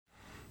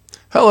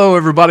Hello,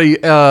 everybody.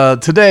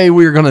 Today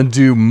we are going to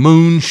do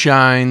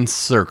Moonshine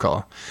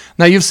Circle.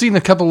 Now, you've seen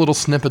a couple little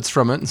snippets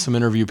from it and some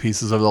interview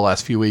pieces over the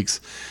last few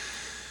weeks.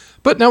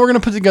 But now we're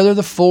going to put together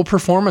the full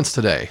performance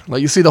today.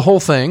 Let you see the whole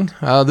thing.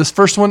 This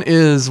first one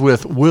is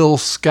with Will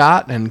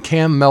Scott and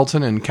Cam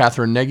Melton and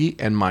Catherine Nagy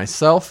and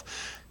myself.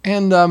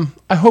 And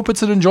I hope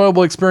it's an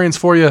enjoyable experience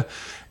for you.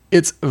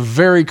 It's a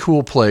very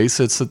cool place.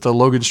 It's at the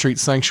Logan Street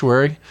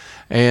Sanctuary,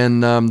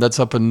 and that's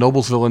up in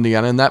Noblesville,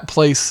 Indiana. And that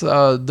place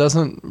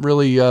doesn't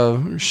really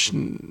put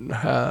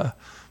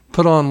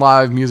on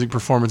live music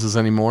performances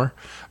anymore.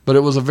 But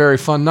it was a very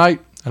fun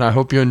night, and I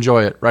hope you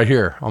enjoy it right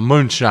here on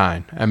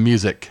Moonshine and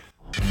Music.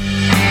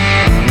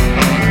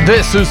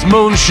 This is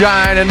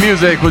Moonshine and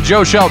Music with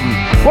Joe Shelton.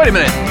 Wait a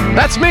minute,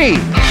 that's me.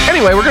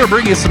 Anyway, we're going to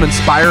bring you some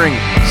inspiring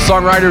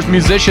songwriters,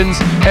 musicians,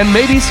 and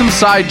maybe some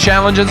side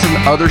challenges and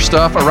other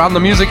stuff around the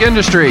music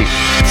industry.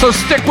 So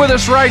stick with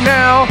us right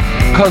now,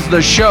 because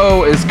the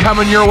show is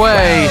coming your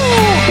way.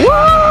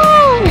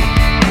 Woo!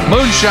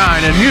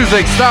 Moonshine and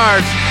Music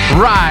starts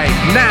right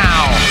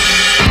now.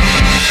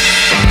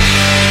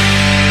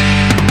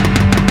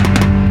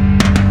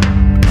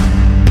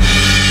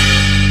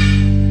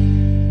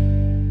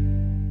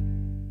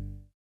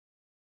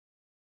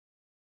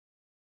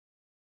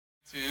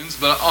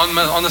 But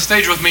on the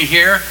stage with me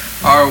here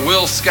are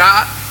Will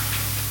Scott,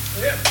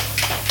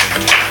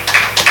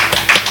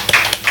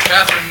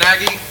 Catherine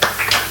Nagy.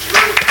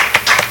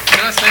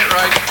 Did I say it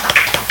right?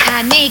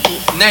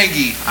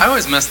 Nagy. I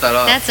always mess that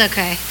up. That's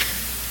okay.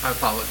 I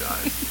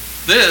apologize.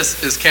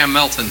 This is Cam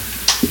Melton.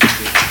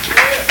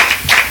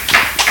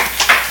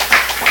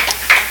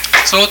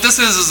 So what this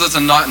is it's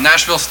a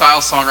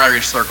Nashville-style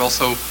songwriting circle.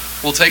 So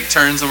we'll take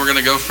turns, and we're going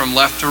to go from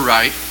left to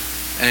right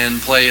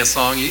and play a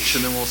song each,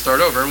 and then we'll start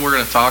over, and we're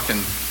going to talk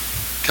and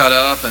cut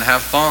up and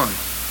have fun.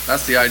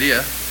 That's the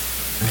idea.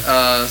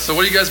 So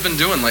what have you guys been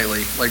doing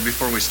lately, like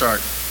before we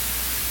start?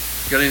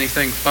 Got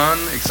anything fun,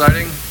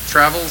 exciting,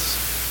 travels?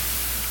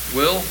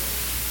 Will?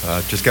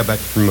 Just got back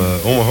from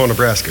Omaha,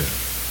 Nebraska.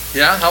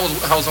 Yeah? How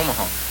was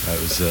Omaha? That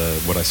was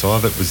what I saw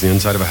of it was the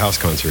inside of a house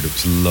concert. It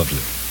was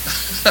lovely.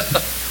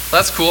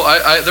 That's cool.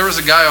 There was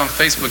a guy on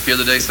Facebook the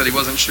other day said he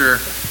wasn't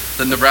sure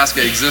that Nebraska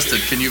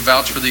existed. Can you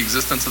vouch for the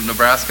existence of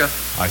Nebraska?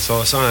 I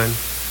saw a sign.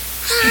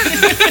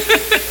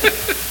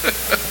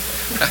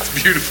 That's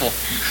beautiful.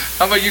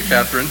 How about you,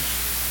 Catherine?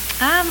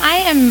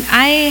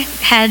 I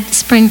had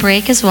spring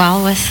break as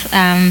well.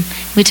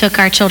 We took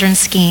our children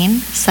skiing,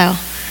 so.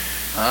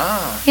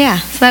 Yeah,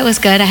 so that was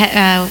good.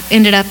 I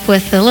ended up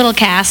with a little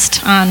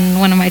cast on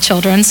one of my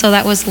children, so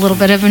that was a little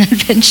bit of an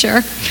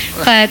adventure.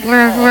 But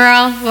we're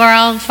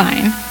all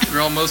fine. You're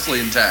all mostly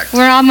intact.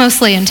 We're all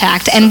mostly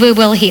intact, and we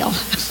will heal.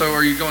 So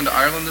are you going to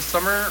Ireland this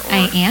summer? Or?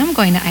 I am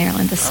going to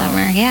Ireland this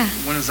summer, yeah.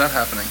 When is that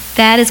happening?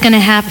 That is going to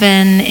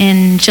happen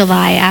in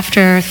July,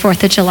 after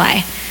 4th of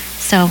July.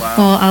 So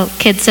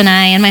kids and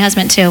I, and my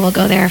husband too, will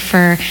go there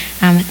for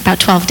about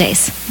 12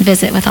 days,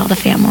 visit with all the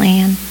family.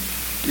 And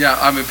yeah,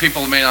 I mean,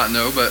 people may not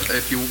know, but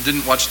if you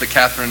didn't watch the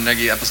Catherine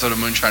Nagy episode of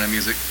Moonshine and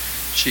Music,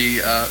 she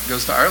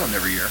goes to Ireland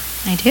every year.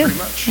 I do. Pretty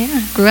much. Yeah,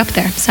 grew up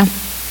there, so.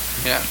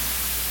 Yeah.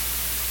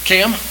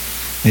 Cam?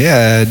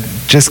 Yeah, I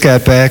just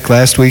got back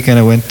last weekend.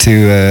 I went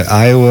to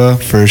Iowa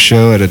for a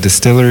show at a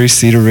distillery,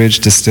 Cedar Ridge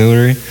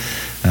Distillery,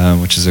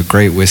 which is a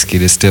great whiskey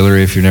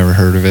distillery if you've never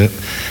heard of it.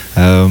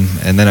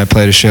 And then I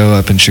played a show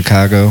up in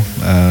Chicago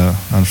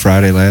on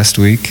Friday last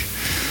week.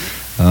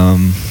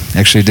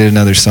 Actually did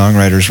another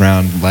songwriters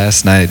round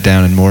last night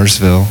down in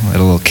Mooresville at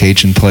a little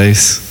Cajun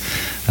place.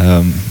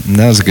 And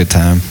that was a good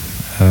time.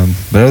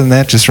 But other than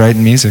that, just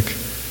writing music.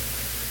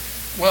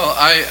 Well,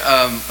 I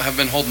have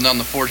been holding down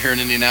the fort here in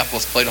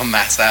Indianapolis, played on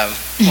Mass Ave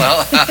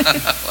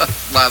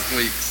last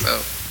week,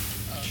 so.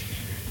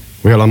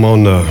 Well, I'm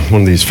on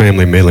one of these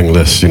family mailing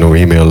lists,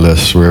 email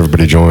lists where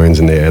everybody joins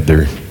and they add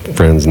their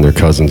friends and their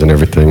cousins and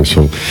everything.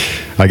 So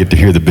I get to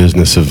hear the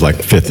business of like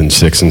 5th and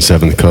 6th and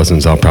 7th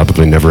cousins I'll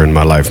probably never in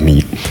my life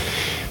meet.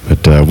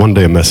 But one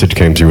day a message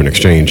came through an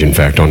exchange, in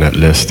fact, on that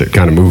list that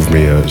kind of moved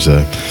me. It was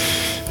a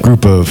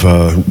group of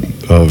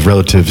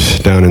relatives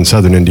down in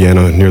southern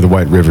Indiana near the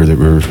White River that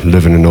were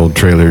living in old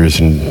trailers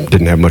and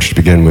didn't have much to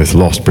begin with,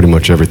 lost pretty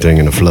much everything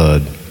in a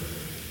flood.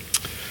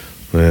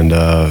 And,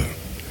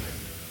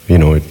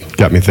 it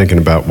got me thinking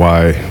about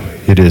why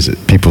it is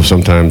that people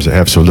sometimes that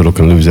have so little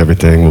can lose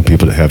everything, while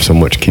people that have so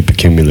much keep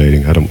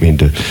accumulating. I don't mean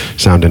to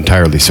sound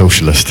entirely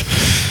socialist,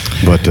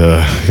 but,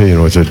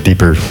 it's a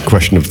deeper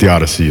question of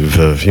theodicy of,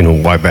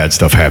 why bad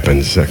stuff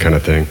happens, that kind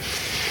of thing.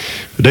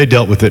 They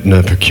dealt with it in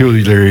a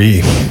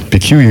peculiarly,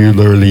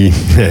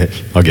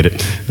 I'll get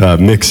it,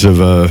 mix of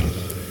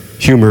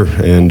humor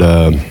and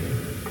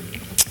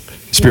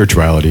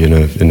spirituality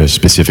in a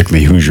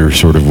specifically Hoosier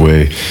sort of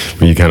way,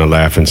 where you kind of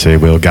laugh and say,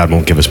 well, God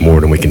won't give us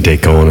more than we can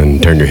take on,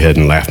 and turn your head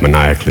and laugh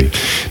maniacally.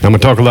 Now, I'm going to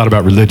talk a lot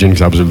about religion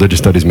because I was a religious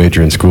studies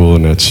major in school,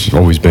 and that's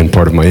always been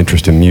part of my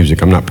interest in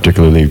music. I'm not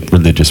particularly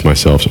religious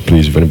myself, so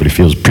please, if anybody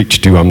feels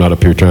preached to, I'm not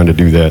up here trying to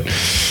do that.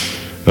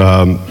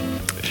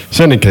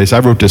 So in any case, I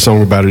wrote this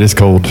song about it. It's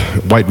called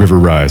White River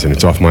Rise, and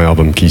it's off my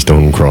album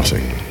Keystone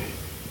Crossing.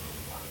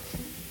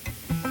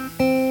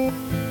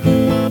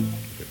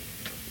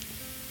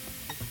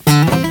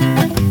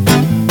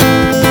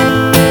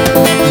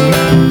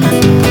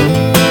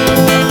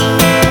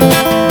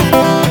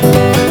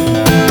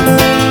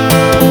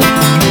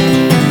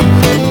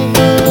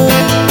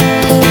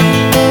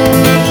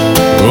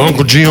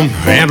 Uncle Jim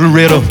and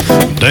Loretta,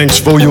 thanks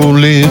for your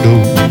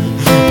little.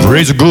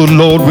 Praise the good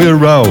Lord,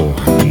 we're all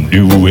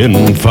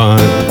doing fine.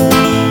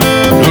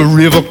 The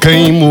river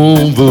came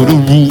over the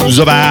roofs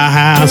of our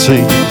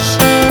houses.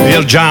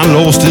 Well, John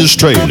lost his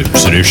trailer,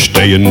 so they're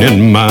staying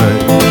in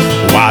mine.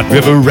 White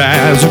River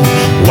rising,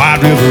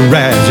 White River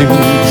rising,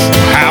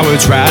 how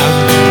it's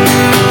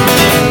rising.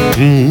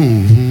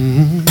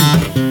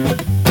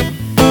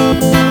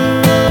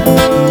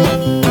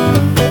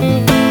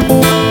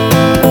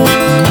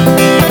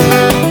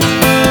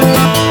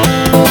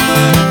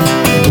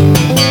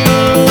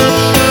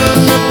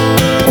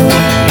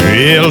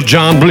 Well,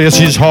 John bless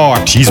his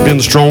heart, he's been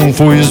strong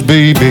for his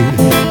baby.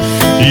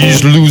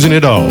 He's losing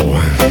it all,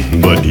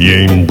 but he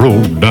ain't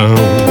broke down.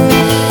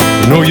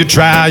 You know you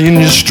try and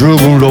you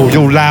struggle all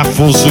your life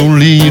for so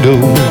little.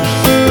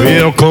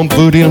 Well,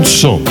 comfort him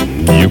some,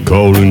 you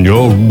calling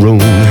your own.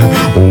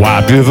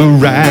 White River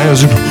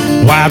rising,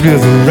 White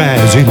River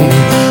rising,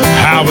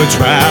 how it's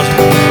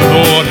rising,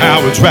 Lord,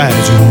 how it's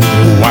rising.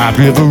 White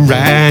River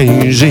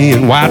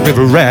rising, White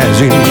River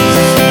rising,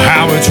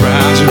 how it's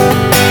rising.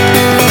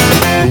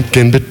 Who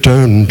can be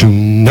turned to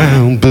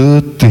now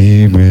but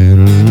thee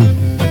will?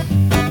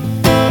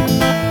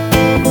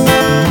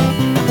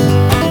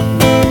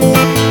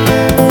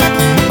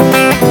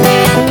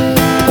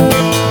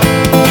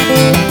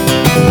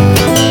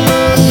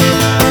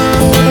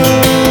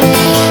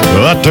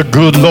 But the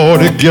good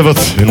Lord He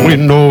giveth, and we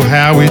know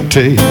how He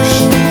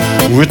takes.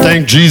 We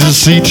thank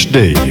Jesus each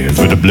day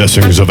for the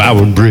blessings of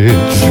our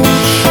breath.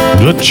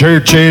 The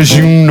church, as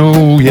you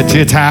know,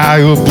 it's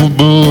high up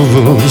above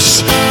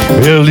us.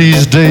 Well,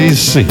 these days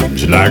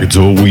seems like it's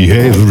all we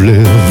have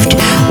left.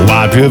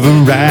 White River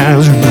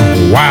rising,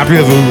 White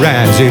River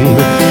rising,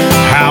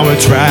 how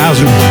it's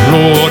rising,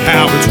 Lord,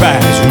 how it's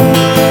rising.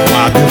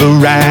 White River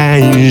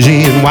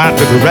rising, White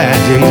River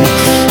rising,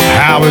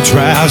 how it's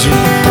rising,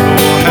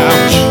 Lord, how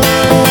it's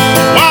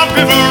White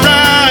River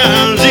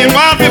rising,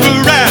 White River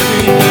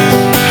rising,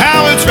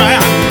 how it's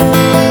rising.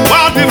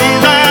 White River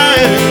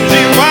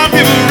rising, White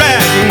River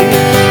rising,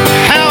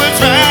 how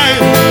it's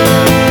rising.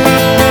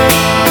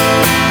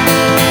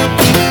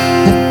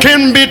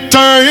 Can be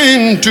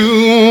turned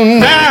to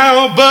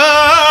now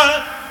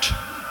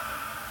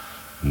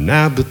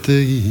but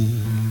thee.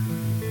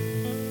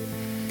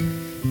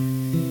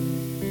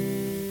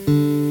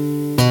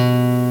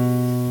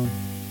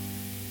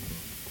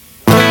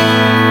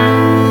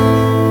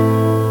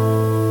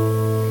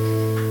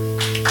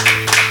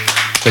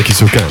 Thank you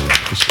so kindly.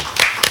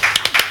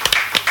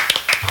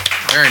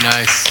 Very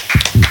nice.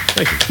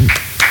 Thank you.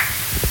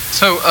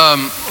 So,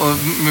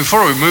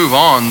 before we move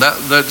on,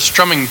 that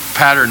strumming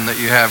pattern that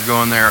you have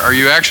going there, are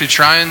you actually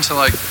trying to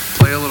like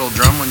play a little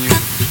drum when you?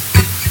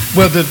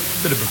 Well, the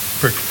bit of a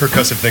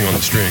percussive thing on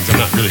the strings. I'm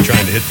not really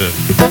trying to hit the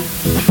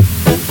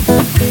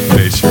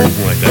bass or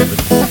anything like that. But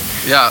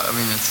Yeah, I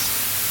mean it's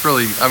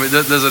really. I mean,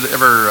 does it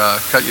ever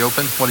cut you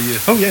open? What do you?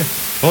 oh yeah,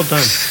 all the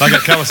time. I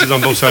got calluses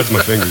on both sides of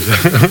my fingers.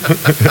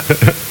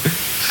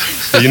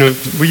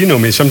 You know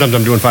me. Sometimes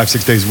I'm doing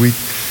 5-6 days a week.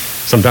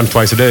 Sometimes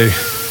twice a day.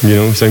 You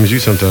know, same as you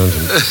sometimes.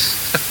 And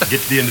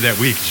get to the end of that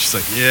week, it's just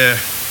like, yeah,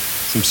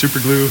 some super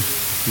glue,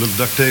 a little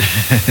duct tape.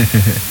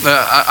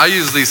 I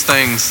use these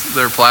things.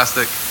 They're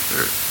plastic.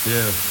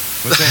 Yeah.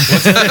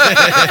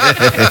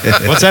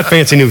 What's that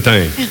fancy new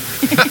thing?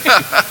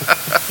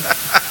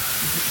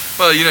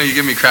 Well, you know, you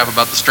give me crap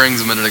about the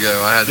strings a minute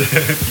ago. I had.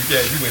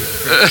 Yeah, you went.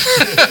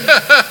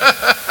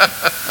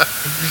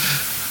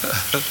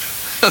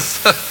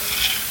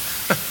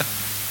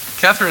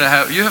 Catherine,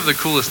 you have the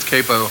coolest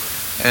capo,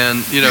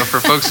 and you know, for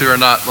folks who are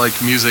not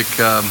like music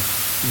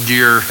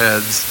gear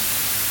heads,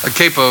 a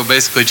capo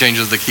basically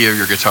changes the key of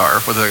your guitar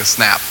with a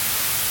snap,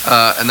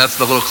 and that's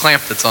the little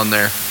clamp that's on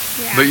there.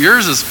 Yeah. But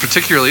yours is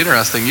particularly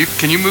interesting.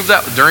 Can you move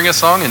that during a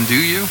song, and do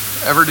you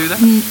ever do that?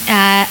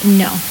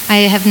 No,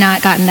 I have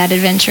not gotten that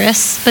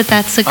adventurous, but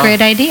that's a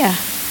great idea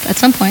at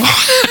some point.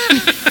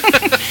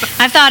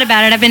 I've thought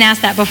about it. I've been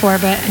asked that before,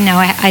 but no,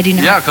 I do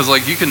not. Yeah, because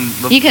like you could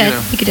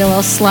do a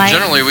little slide.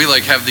 Generally, we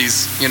like have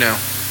these,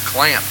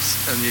 clamps,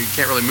 and you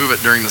can't really move it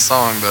during the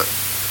song, but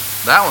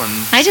that one.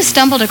 I just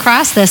stumbled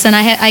across this, and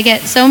I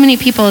get so many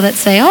people that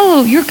say,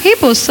 "Oh, your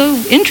capo is so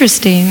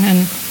interesting,"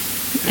 and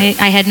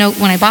I had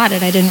when I bought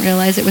it, I didn't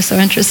realize it was so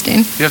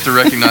interesting. You have to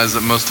recognize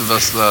that most of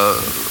us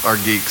are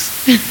geeks.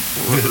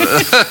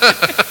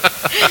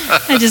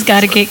 I just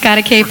got a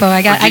capo.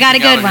 I got a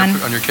good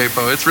one on your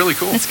capo. It's really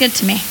cool. It's good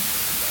to me.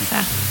 So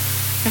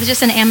it was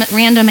just a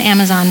random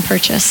Amazon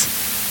purchase.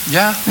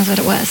 Yeah, that's what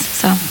it was.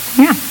 So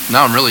yeah.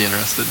 Now I'm really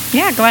interested.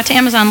 Yeah, go out to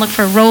Amazon, look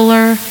for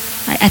roller.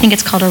 I think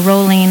it's called a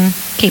rolling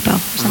capo. Or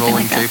something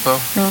rolling like that. capo.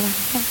 Roller.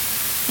 Yeah.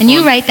 And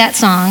you write that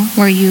song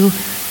where you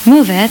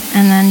move it,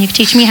 and then you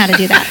teach me how to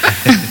do that.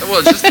 Well,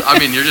 it's just,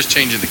 you're just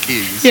changing the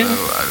keys. Yeah.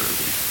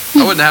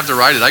 So I wouldn't have to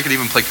write it. I could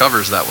even play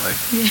covers that way.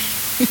 Yeah.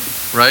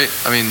 Right?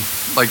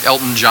 Like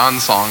Elton John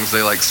songs,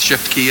 they like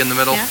shift key in the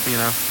middle,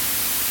 Yeah.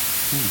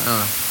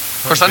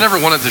 Of course, I never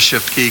wanted to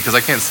shift key because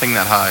I can't sing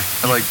that high.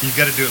 You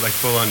got to do it like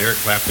full on Eric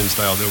Clapton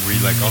style, though, where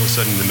you like all of a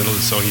sudden in the middle of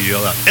the song you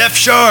yell out F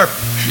sharp.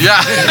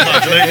 Yeah.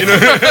 You know?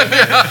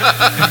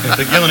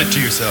 Like yelling it to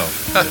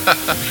yourself.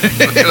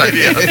 Good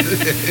idea.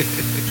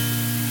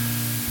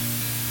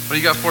 What do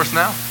you got for us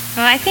now?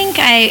 Well, I think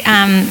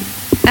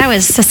that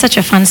was such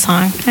a fun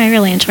song. I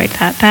really enjoyed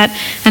that.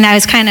 And I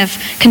was kind of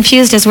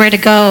confused as where to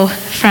go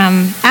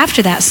from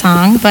after that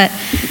song, but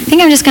I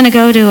think I'm just going to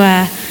go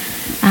to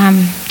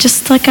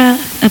just like a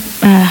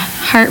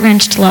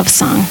heart-wrenched love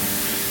song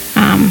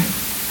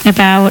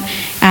about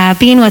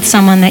being with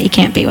someone that you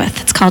can't be with.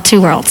 It's called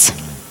Two Worlds.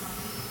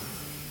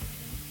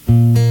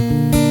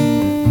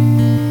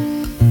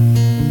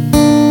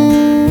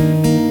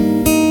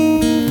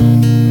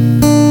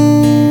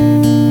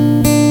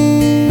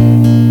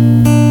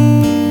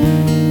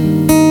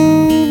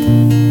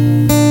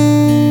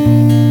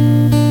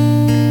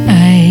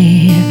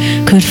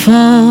 Could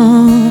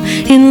fall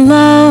in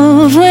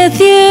love with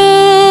you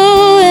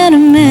in a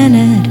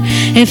minute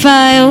if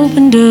I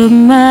opened up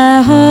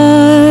my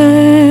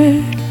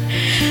heart,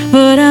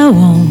 but I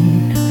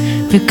won't,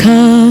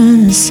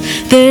 because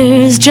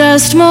there's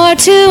just more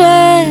to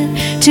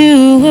it.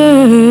 Two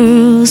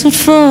worlds would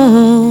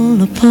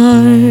fall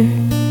apart.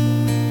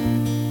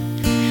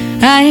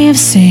 I have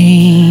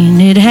seen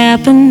it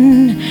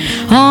happen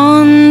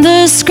on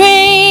the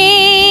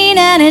screen,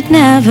 and it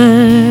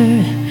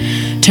never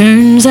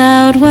turns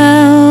out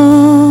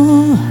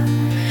well,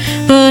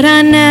 but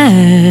I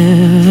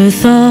never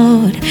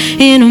thought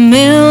in a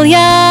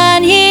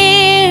million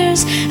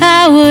years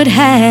I would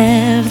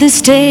have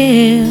this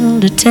tale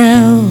to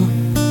tell.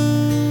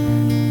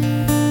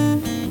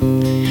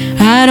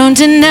 I don't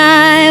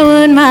deny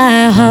what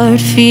my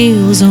heart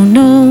feels, oh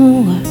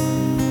no,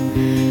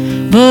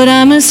 but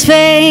I must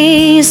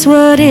face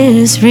what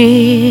is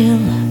real.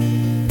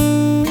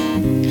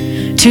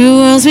 Two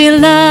worlds we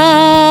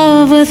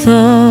love with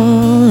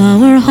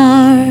all our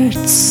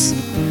hearts,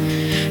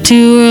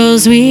 two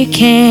worlds we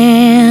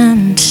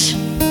can't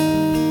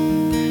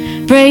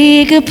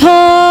break apart.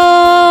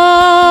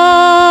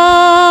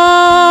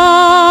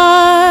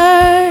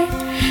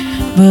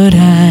 But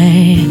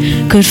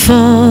I could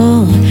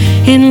fall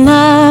in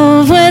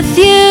love with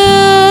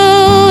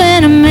you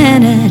in a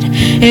minute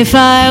if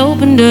I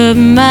opened up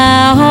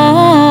my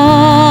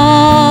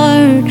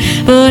heart,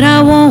 but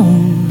I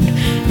won't,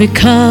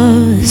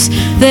 because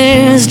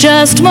there's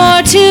just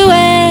more to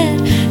it.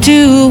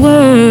 Two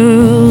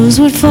worlds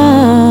would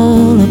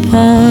fall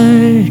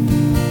apart.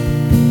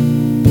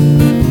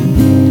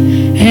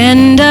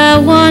 And I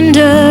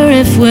wonder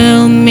if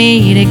we'll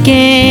meet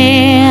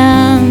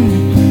again,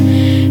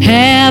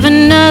 have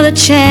another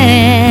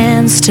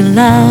chance to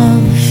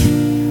love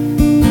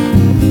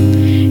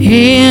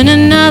in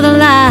another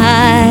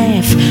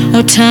life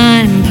or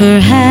time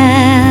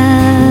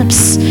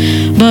perhaps.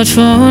 But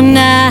for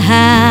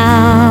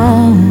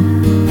now,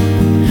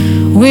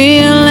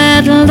 we'll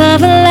let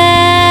love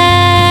lapse.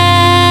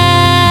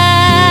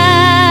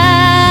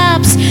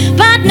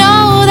 But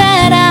know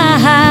that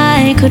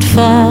I could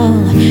fall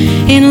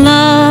in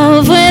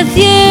love with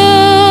you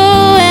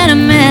in a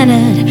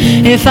minute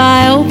if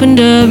I opened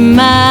up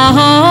my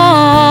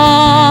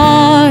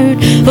heart.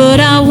 But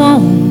I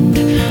won't,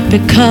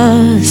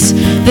 because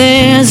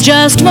there's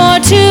just more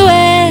to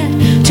it.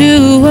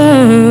 Two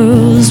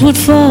worlds would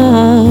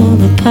fall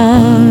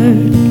apart.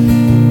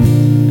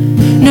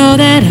 Know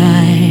that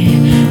I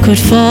could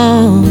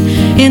fall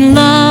in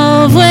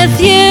love with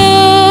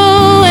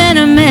you in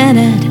a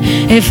minute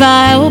if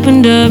I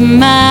opened up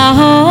my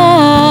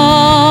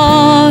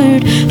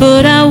heart.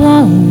 But I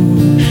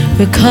won't,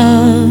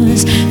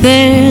 because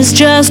there's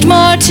just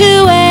more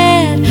to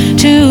it.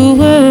 Two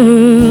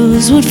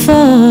worlds would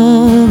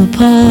fall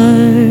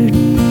apart.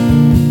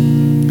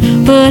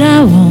 But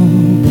I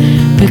won't,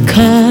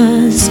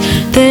 because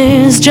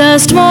there's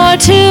just more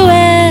to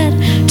it.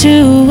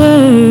 Two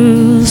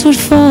worlds would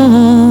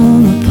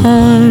fall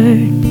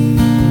apart.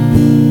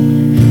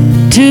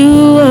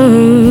 Two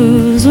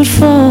worlds would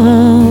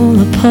fall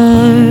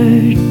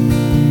apart.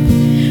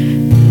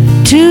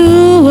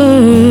 Two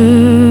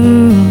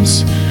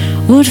worlds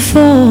would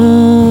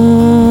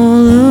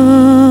fall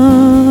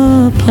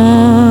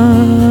apart.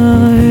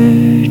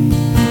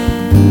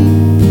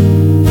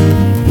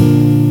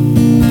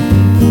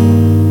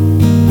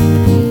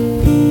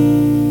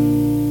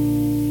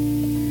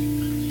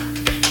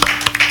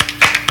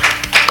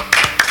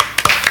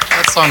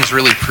 That song's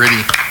really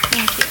pretty.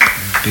 Thank you.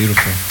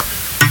 Beautiful.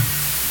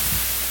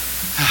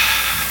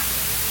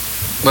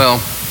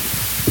 Well,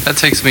 that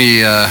takes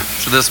me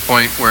to this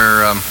point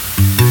where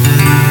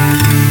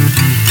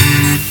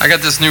I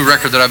got this new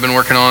record that I've been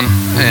working on,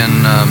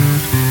 and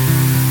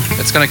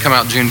it's going to come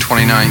out June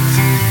 29th.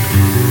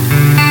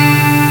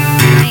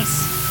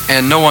 Nice.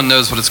 And no one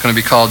knows what it's going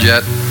to be called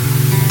yet.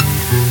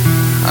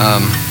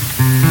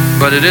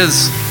 But it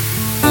is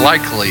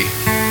likely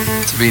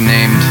to be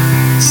named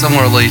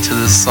similarly to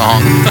this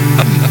song.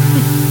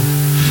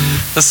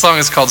 This song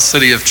is called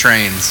City of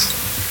Trains.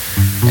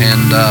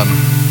 And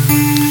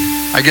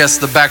I guess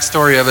the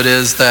backstory of it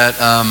is that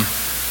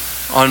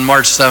on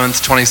March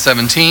 7th,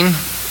 2017.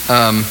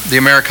 The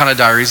Americana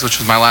Diaries, which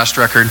was my last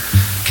record,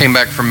 came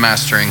back from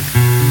mastering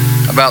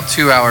about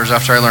 2 hours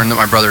after I learned that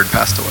my brother had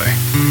passed away.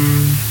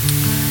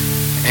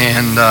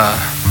 And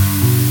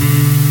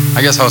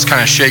I guess I was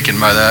kind of shaken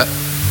by that.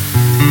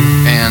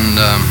 And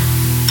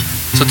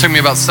so it took me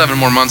about 7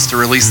 more months to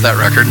release that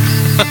record.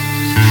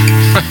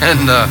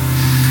 And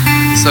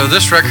so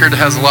this record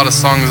has a lot of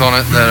songs on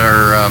it that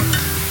are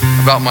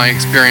about my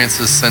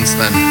experiences since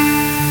then.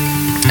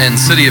 And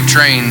City of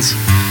Trains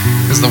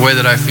is the way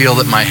that I feel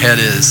that my head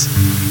is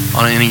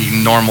on any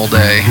normal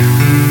day.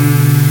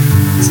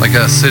 It's like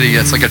a city,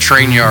 it's like a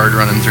train yard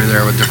running through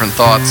there with different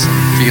thoughts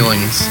and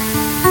feelings.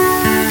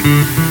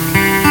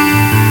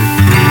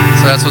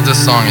 So that's what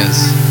this song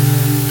is.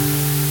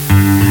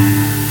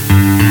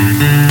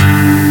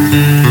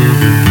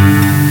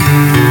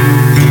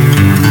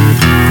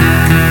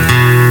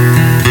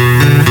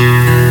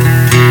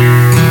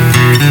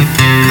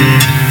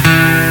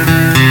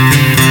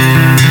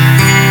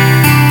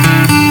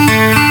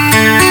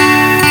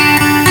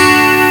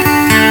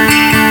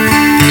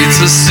 It's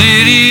a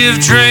city of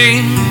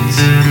trains,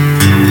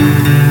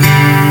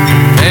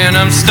 and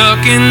I'm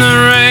stuck in the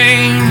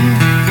rain,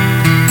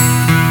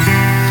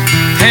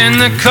 and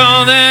the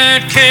call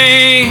that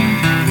came,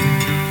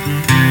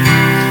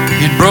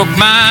 it broke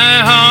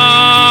my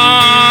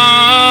heart.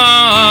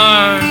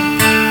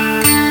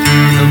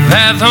 The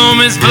path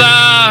home is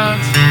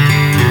blocked,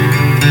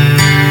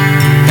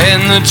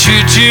 and the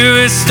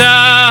choo-choo is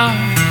stopped,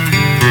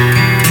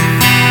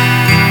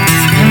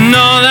 and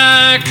all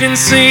I can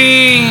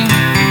see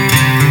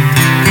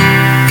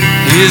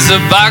is a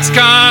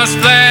boxcar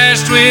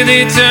splashed with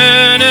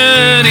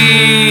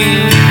eternity.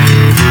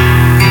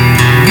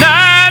 And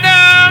I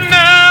don't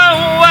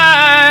know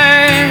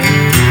why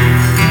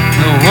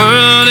the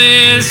world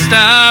is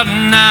stopped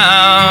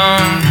now.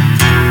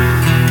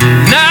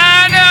 And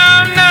I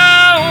don't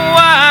know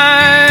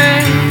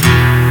why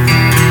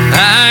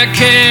I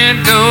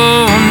can't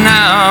go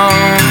now.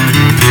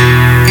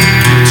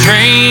 The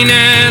train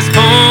has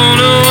pulled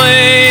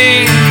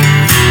away,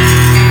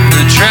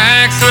 the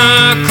tracks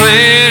look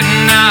clear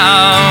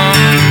now,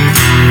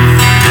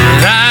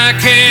 but I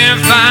can't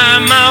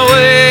find my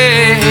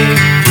way.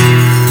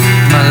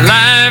 My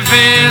life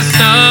is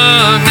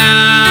stuck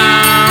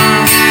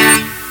now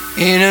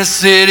in a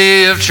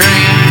city of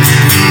trains.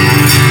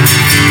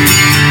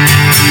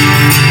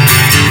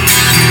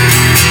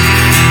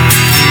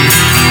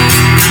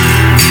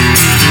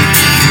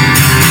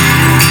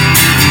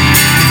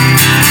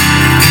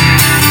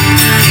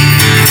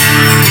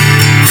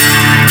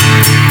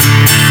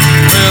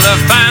 Will I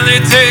finally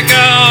take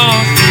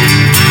off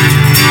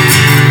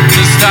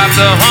to stop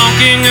the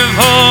honking of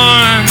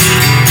horns?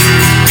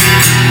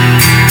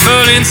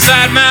 But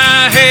inside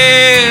my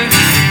head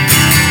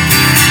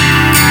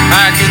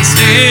I can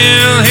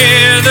still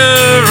hear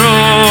the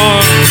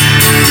roar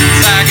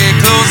as I get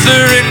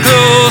closer and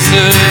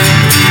closer.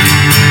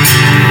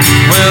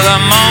 Well,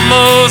 I'm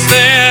almost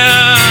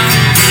there.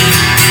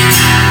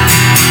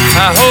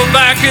 I hope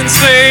I can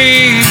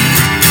save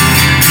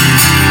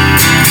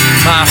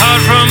my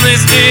heart from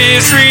this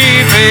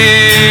disrepair.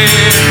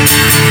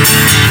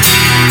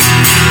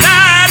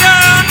 I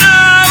don't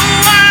know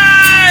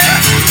why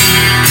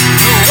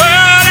the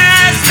world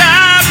has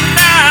stopped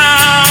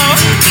now.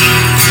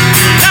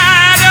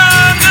 I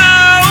don't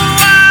know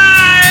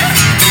why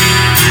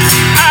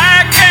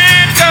I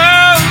can't go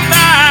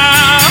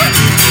now.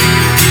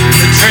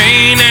 The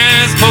train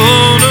has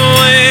pulled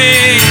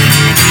away,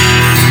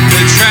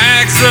 the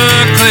tracks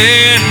look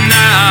clear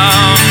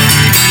now,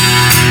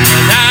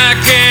 and I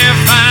can't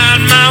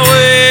find my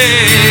way.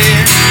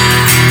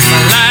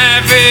 My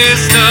life is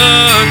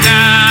stuck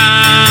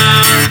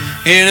down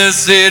in a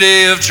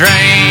city of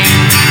trains.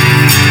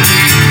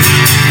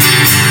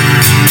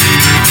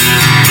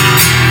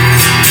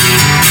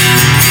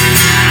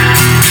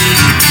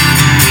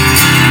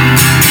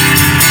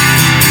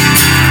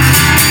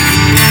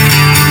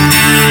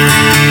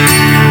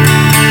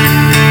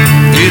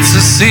 It's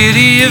a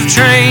city of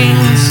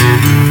trains,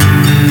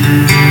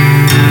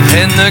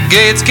 and the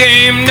gates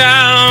came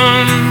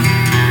down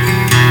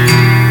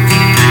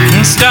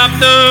and stopped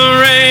the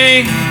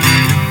rain,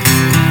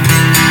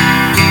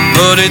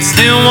 but it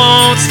still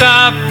won't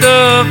stop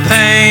the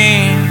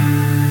pain.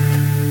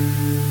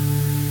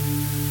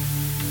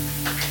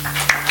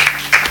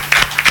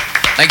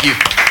 Thank you.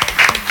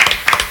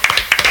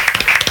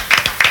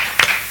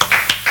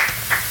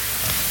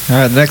 All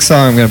right, the next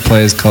song I'm going to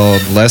play is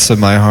called Less of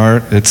My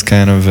Heart. It's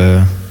kind of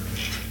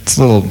it's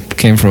a little,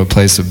 came from a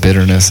place of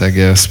bitterness, I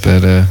guess,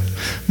 but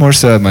more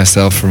so of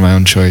myself for my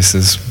own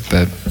choices,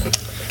 but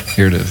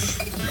here it is.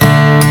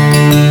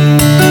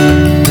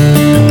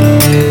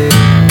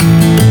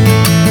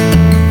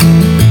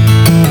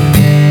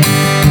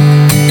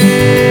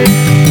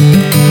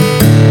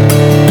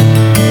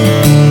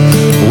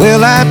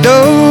 Well, I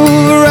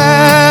dove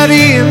right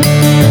in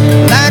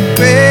like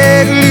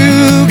Greg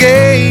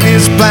Lugate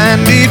is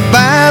blinded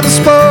by the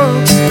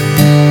sparks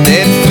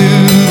that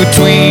flew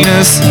between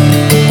us.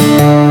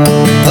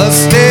 A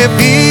step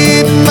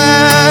hit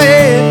my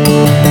head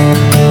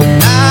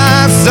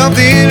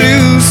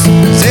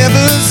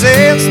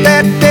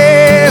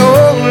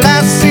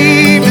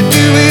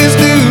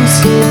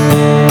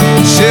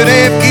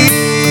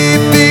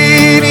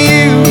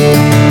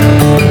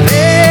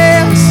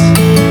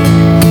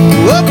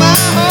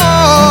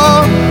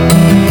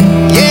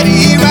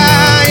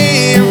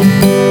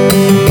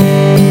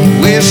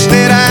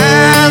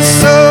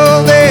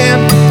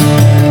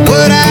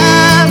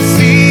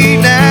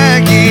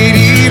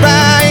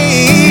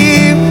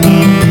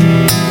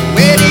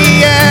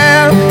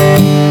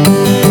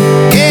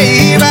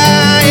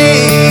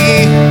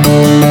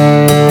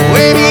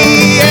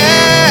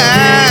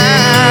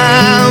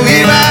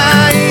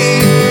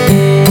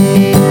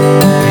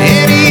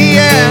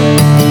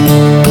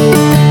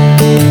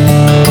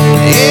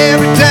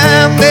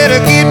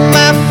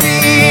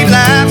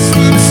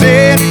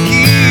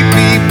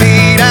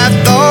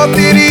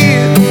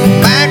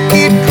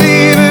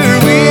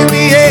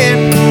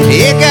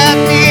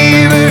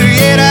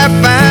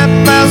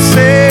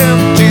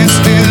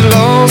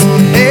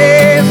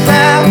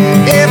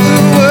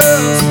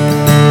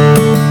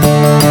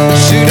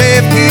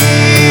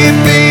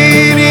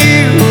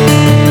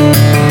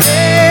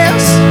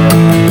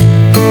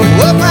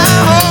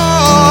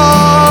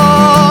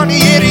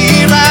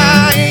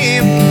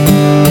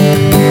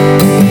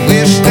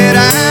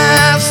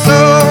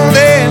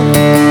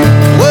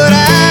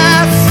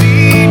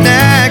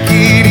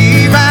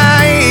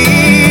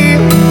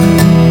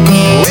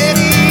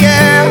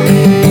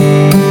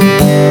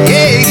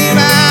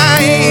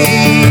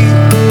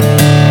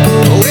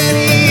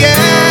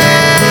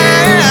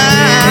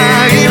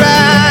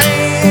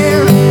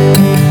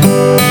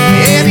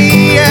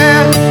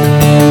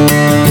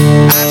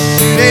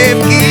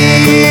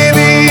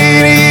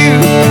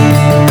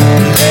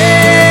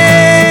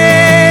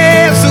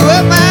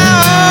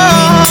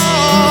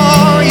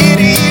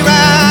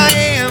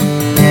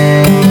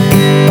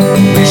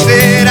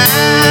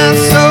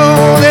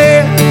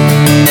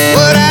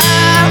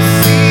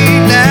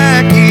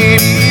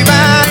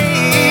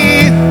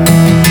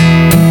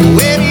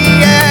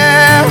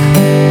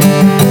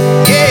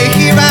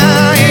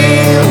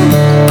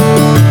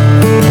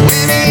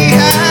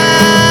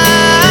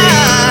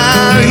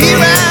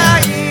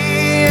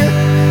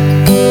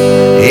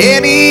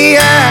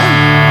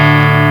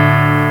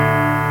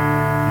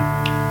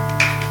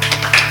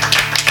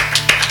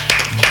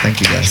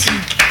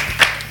Thanks.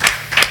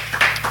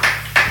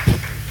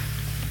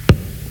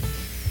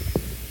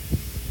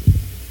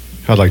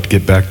 I'd like to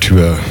get back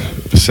to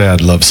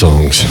sad love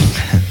songs.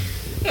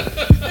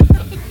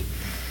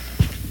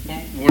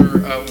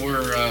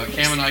 Were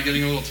Cam and I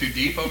getting a little too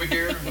deep over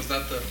here? Was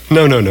that the...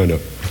 No. That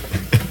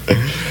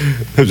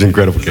was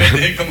incredible,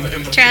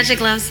 Cam.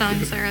 Tragic love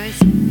songs are always.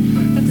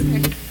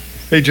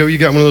 Hey, Joe, you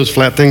got one of those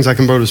flat things? I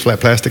can borrow those flat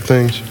plastic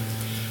things?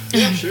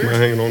 Yeah, sure. Am I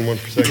hanging on one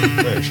for a second?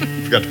 Thanks.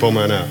 Forgot to pull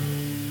mine out.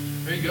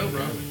 There you go,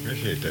 bro.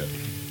 Appreciate that.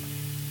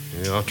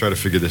 Yeah, I'll try to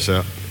figure this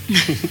out.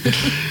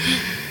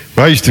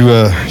 Well, I used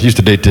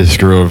to date this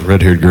girl,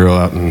 red-haired girl,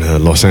 out in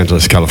Los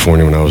Angeles,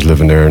 California, when I was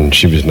living there, and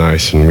she was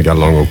nice, and we got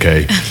along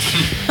okay.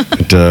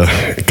 But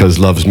because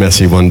love's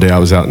messy, one day I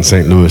was out in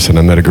St. Louis, and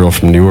I met a girl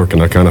from New York,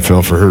 and I kind of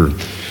fell for her,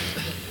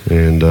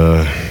 and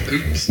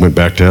went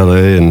back to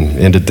L.A. and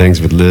ended things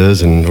with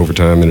Liz, and over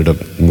time ended up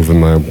moving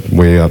my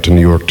way out to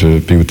New York to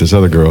be with this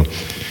other girl.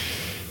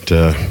 But,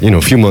 a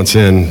few months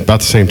in, about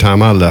the same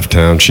time I left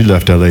town, she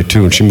left L.A.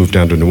 too, and she moved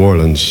down to New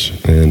Orleans,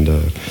 and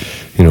a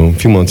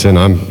few months in,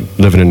 I'm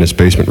living in this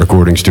basement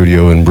recording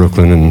studio in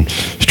Brooklyn and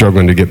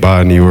struggling to get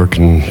by in New York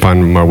and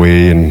find my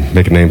way and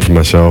make a name for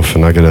myself.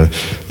 And I get a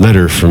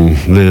letter from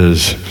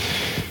Liz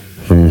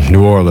from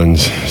New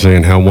Orleans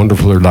saying how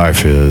wonderful her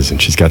life is. And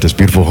she's got this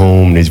beautiful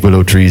home and these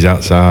willow trees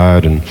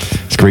outside and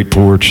this great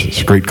porch,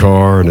 this great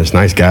car, and this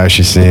nice guy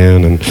she's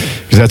seeing. And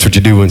because that's what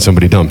you do when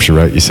somebody dumps you,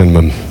 right? You send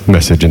them a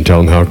message and tell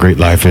them how great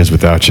life is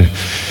without you.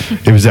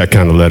 It was that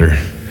kind of letter.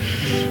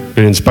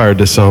 It inspired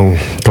this song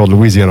called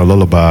Louisiana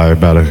Lullaby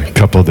about a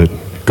couple that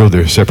go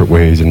their separate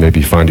ways and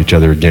maybe find each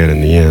other again in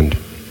the end.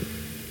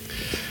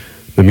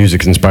 The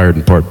music's inspired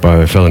in part by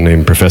a fellow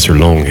named Professor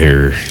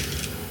Longhair.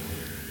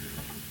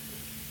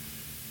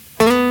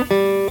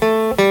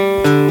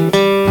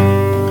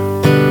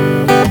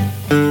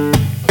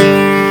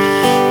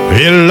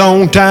 A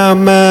long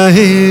time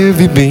have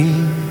you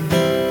been?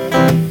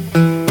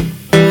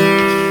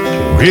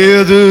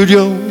 Whether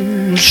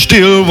you're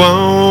still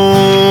wandering,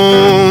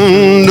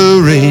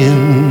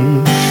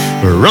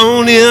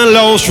 running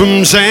lost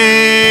from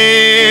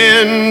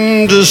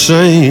sand to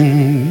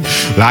sand,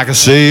 like a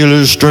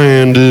sailor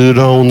stranded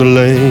on the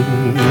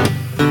land.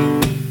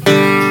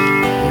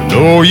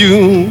 Know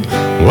you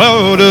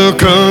ought to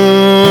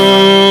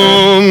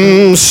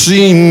come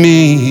see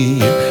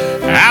me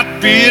out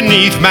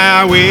beneath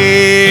my willow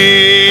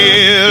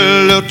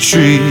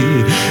tree,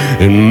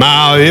 in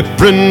my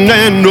apron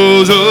and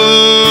those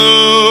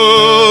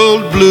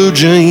old blue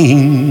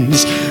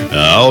jeans,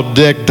 all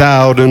decked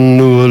out in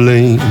New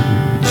Orleans.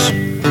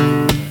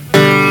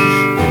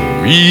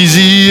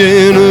 Easy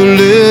in a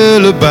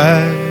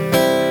lullaby,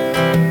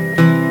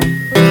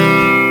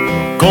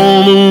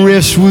 come and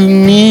rest with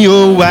me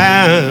a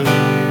while.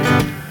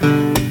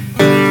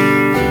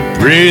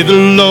 Pray the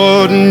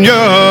Lord in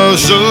your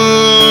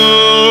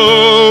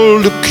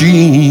soul to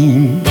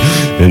keep,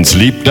 and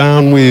sleep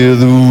down where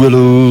the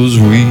willows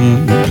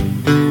weep.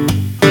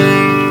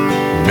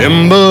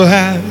 Remember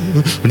how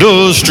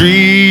those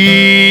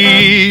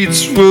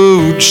streets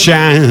would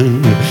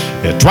shine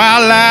at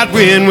twilight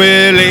when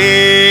we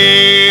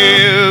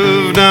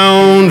lived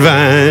on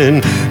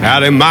Vine, how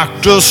they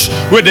mocked us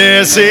with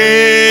their silver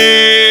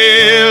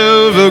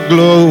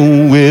glow,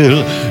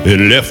 well, it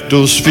left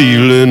us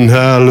feeling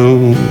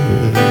hollow.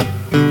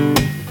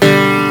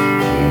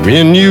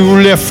 When you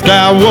left,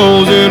 I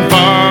wasn't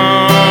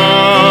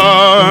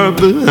far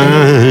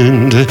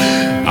behind.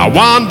 I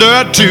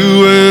wandered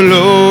to and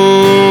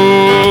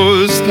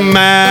lost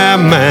my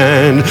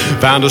mind,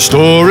 found a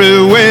story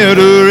where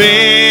the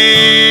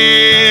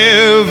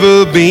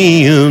river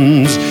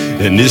bends,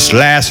 and this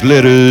last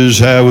letter's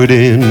how it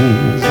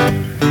ends.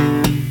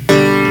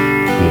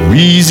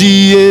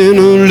 Easy in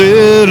a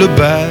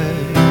lullaby,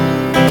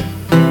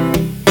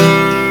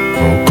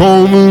 oh,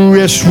 come and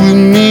rest with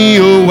me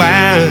a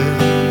while.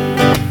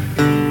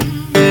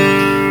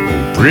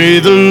 Pray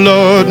the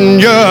Lord in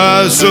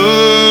your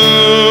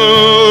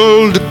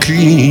soul to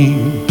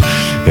keep,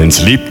 and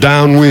sleep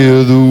down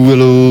where the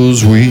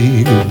willows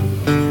weep.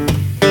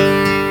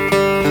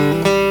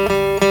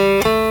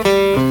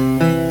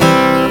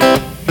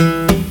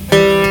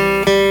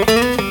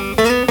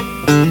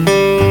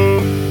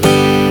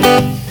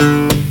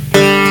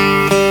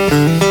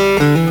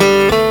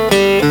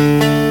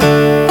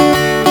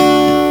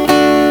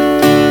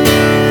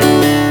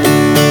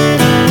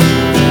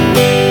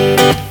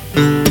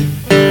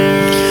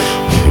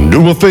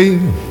 Do a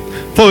favor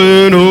for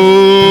an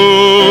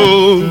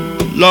old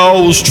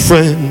lost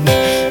friend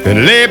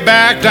and lay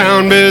back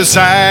down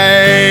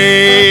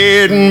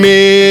beside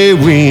me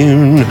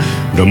when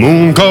the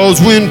moon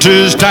calls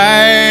winter's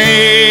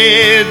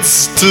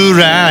tides to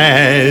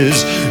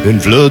rise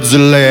and floods the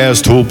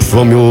last hope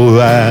from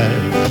your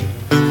eyes.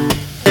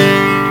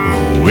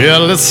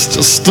 Well, it's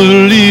just a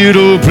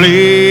little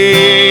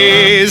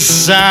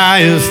place I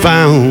have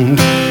found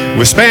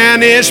where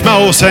Spanish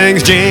moss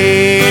hangs gently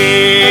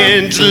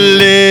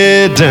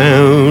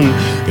down,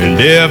 and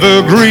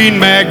evergreen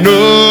magnolia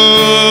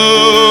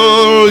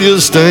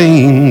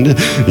stained.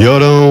 You're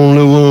the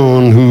only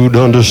one who'd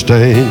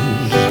understand.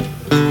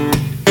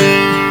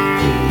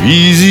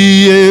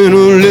 Easy and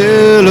a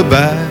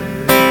lullaby.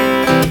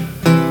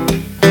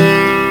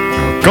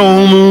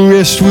 Come and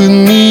rest with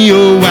me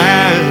a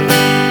while.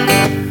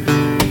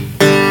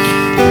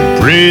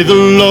 Pray the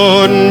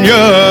Lord in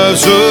your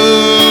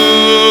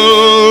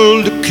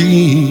soul to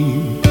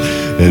keep,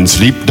 and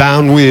sleep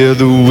down where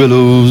the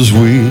willows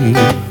weep.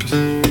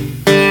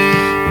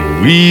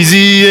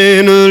 Easy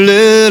and a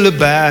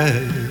lullaby.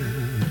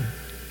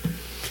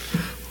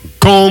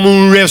 Come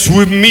and rest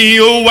with me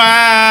a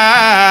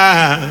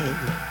while.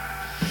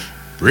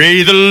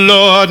 Pray the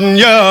Lord in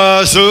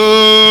your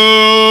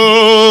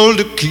soul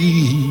to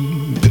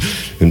keep,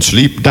 and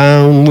sleep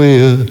down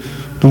where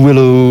the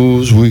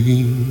willows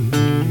weep.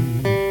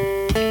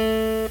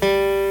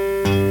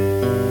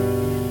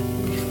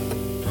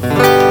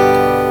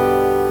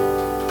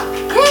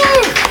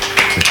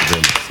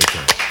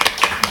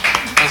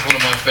 That's one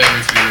of my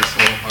favorites of yours,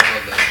 Phil. I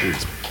love that.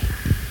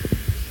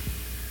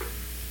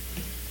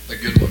 A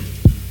good one.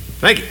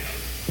 Thank you.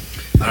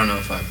 I don't know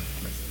if I'm...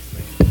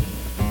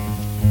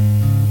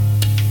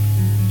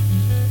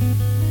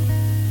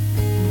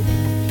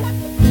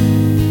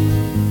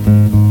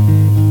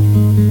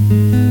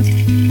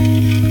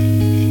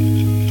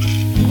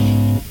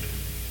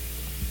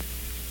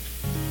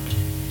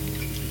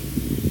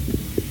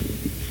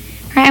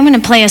 I'm going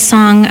to play a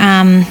song.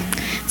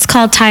 It's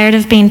called "Tired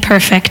of Being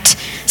Perfect."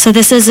 So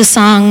this is a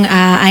song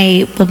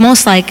I will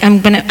most like.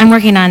 I'm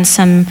working on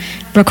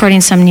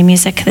recording some new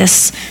music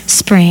this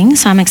spring,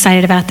 so I'm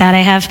excited about that. I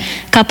have a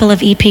couple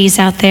of EPs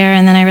out there,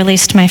 and then I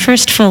released my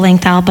first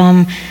full-length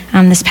album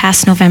this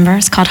past November.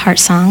 It's called Heart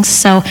Songs.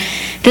 So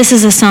this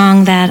is a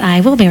song that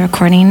I will be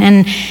recording,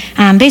 and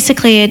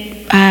basically it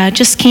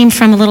just came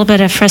from a little bit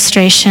of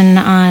frustration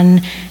on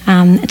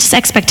just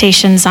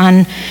expectations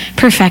on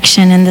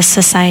perfection in this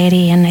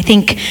society. And I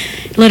think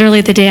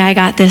literally the day I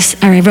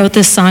wrote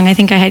this song, I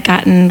think I had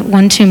gotten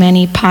one too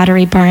many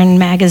Pottery Barn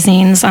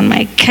magazines on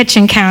my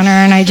kitchen counter,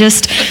 and I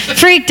just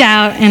freaked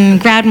out and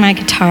grabbed my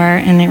guitar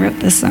and I wrote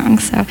this song.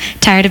 So,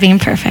 Tired of Being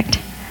Perfect.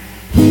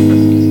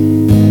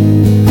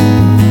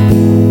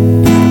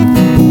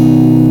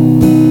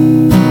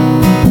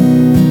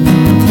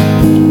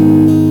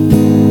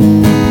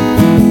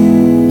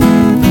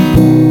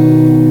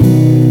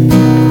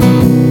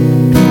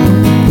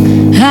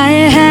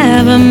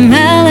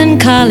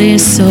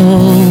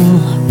 Soul,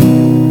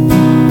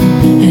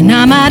 and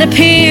I might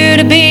appear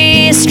to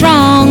be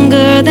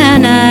stronger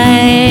than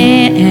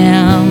I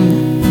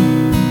am,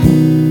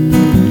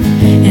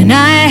 and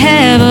I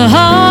have a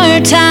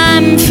hard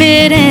time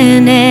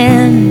fitting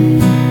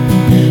in,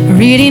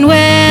 reading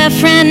where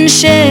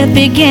friendship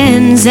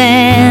begins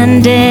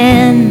and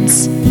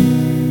ends,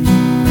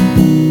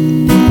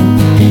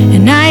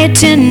 and I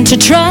tend to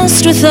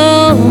trust with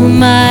all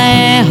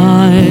my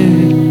heart.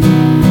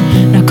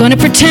 Gonna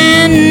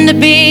pretend to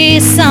be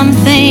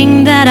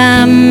something that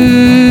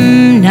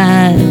I'm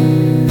not,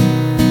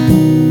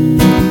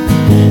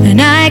 and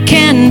I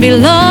can be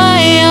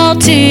loyal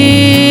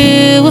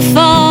to a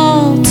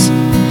fault,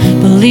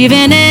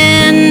 believing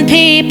in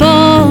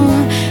people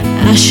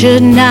I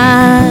should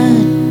not.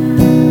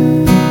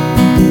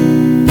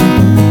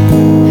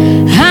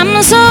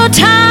 I'm so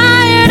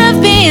tired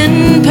of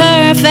being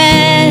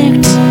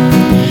perfect,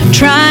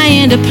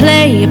 trying to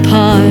play a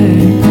part,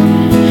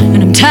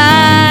 and I'm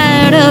tired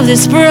of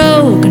this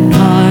broken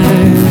heart.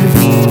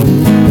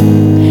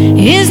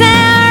 Is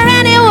there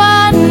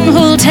anyone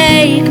who'll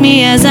take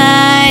me as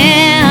I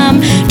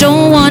am?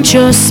 Don't want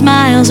your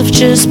smiles of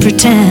just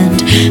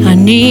pretend. I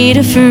need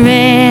a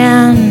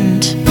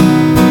friend.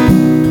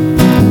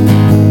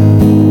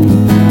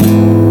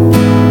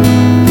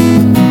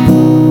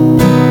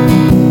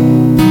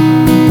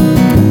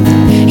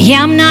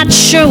 Yeah, I'm not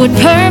sure what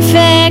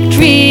perfect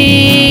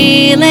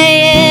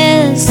really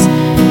is,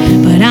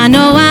 but I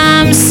know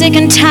I'm sick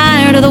and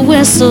tired of the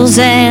whistles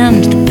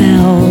and the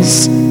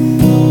bells.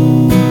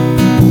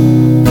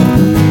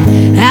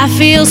 I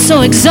feel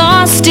so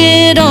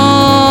exhausted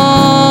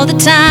all the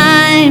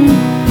time.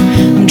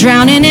 I'm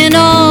drowning in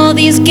all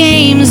these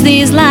games,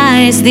 these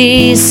lies,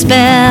 these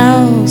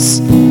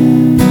spells.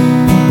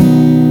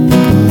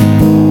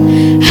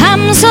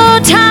 I'm so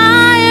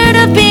tired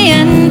of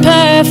being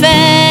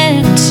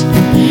perfect,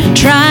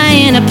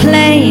 trying to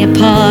play a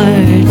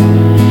part,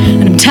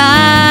 and I'm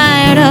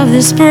tired of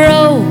this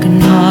broken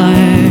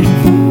heart.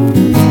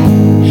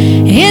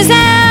 Is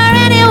there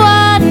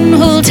anyone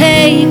who'll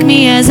take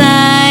me as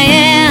I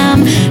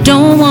am?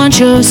 Don't want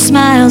your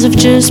smiles of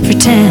just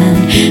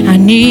pretend. I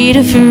need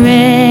a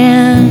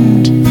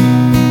friend.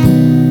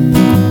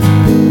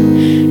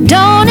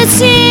 Don't it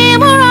seem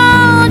we're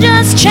all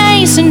just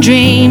chasing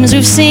dreams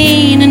we've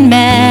seen in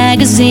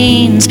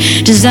magazines,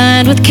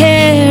 designed with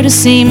care to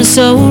seem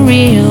so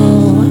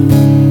real?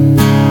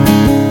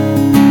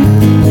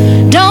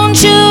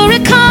 Don't you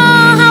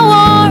recall how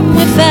warm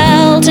we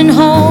felt in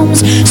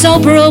homes so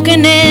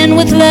broken in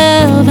with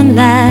love and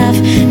laugh,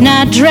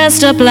 not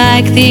dressed up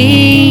like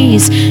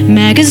these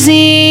magazines.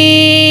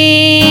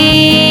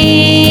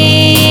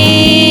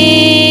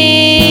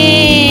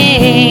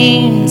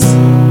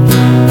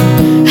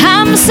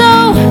 I'm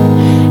so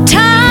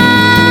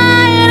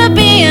tired of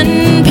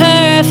being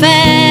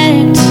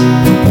perfect,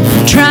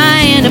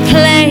 trying to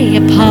play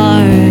a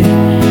part,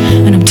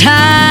 and I'm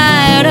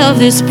tired of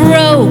this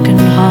broken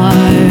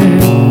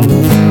heart.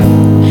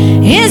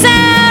 Is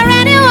there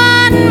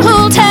anyone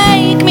who'll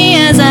take me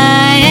as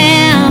I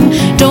am?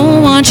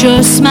 Don't want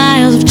your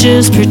smiles,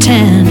 just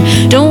pretend.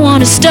 Don't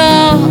want to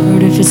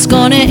start if it's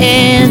gonna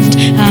end.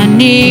 I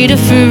need a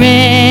friend.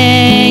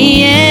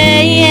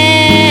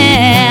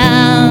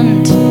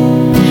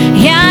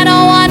 Yeah, I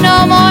don't want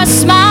no more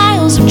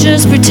smiles,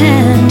 just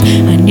pretend.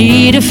 I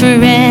need a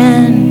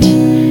friend.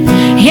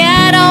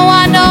 Yeah, I don't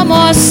want no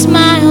more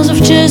smiles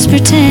of just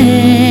pretend.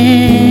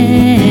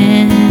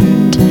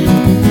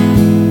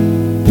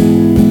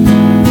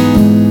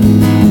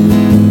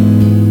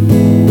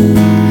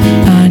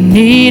 I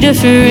need a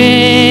friend.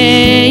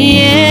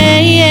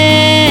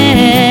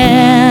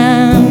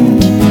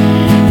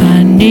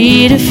 I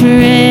need a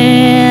friend.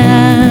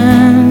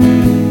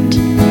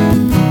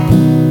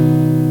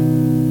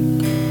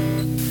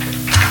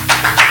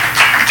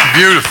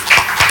 Beautiful.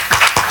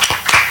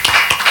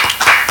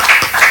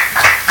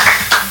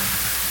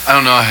 I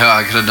don't know how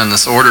I could have done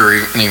this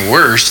order any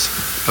worse,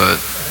 but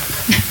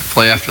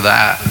play after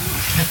that.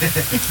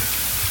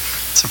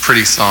 It's a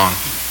pretty song.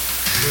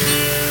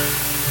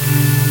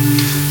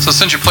 So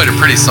since you played a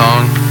pretty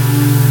song,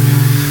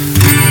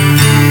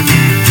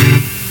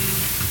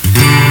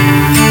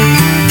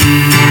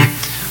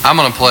 I'm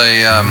going to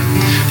play,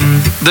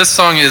 this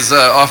song is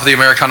off of the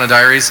Americana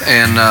Diaries,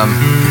 and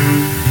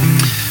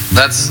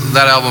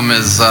that album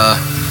has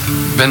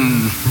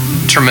been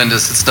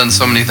tremendous. It's done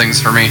so many things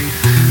for me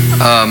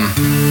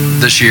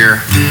this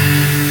year.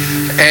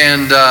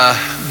 And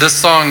this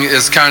song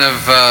is kind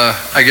of,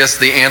 I guess,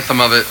 the anthem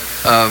of it,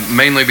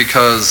 mainly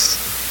because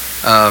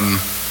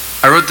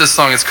I wrote this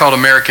song. It's called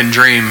American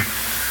Dream,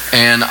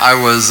 and I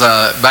was,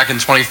 back in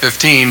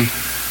 2015,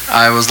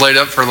 I was laid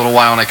up for a little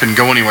while and I couldn't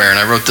go anywhere, and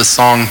I wrote this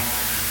song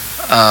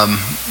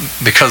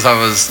because I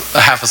was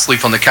half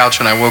asleep on the couch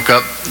and I woke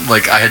up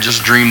like I had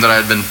just dreamed that I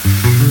had been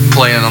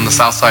playing on the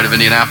south side of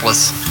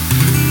Indianapolis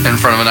in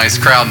front of a nice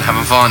crowd and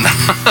having fun.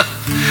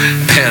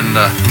 And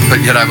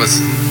but yet I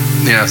was,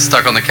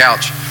 stuck on the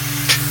couch.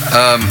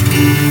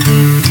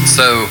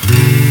 So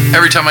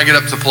every time I get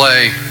up to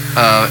play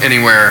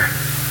anywhere,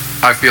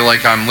 I feel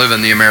like I'm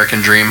living the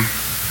American dream,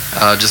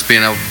 just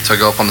being able to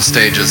go up on the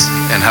stages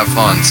and have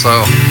fun.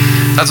 So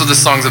that's what this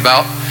song's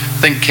about. I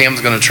think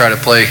Cam's going to try to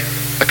play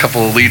a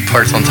couple of lead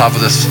parts on top of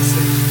this.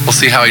 We'll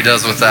see how he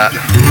does with that.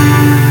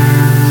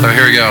 So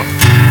here we go.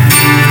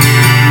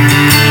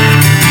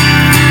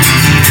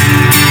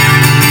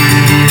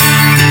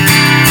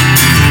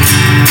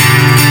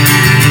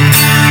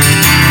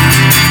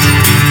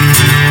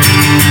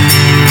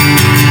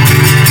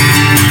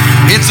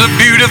 It's a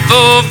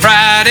beautiful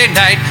Friday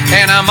night,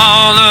 and I'm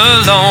all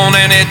alone,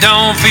 and it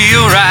don't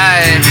feel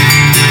right.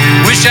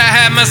 Wish I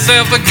had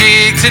myself a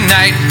gig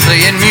tonight,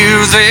 playing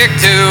music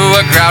to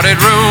a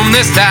crowded room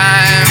this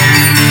time.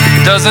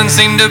 Doesn't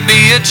seem to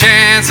be a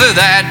chance of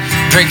that,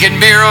 drinking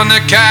beer on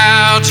the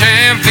couch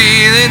and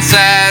feeling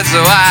sad.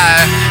 So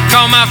I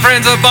called my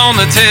friends up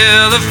on the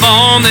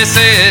telephone. They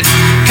said,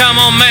 come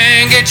on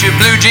man, get your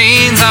blue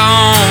jeans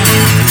on,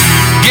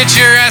 get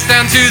your ass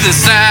down to the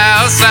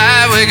south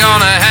side. We're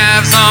gonna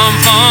have some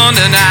fun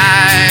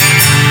tonight.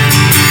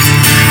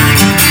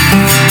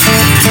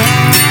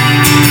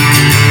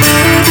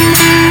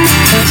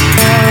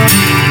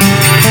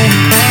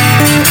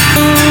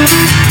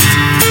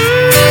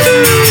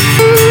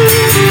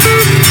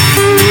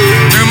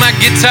 Threw my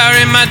guitar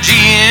in my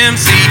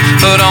GMC,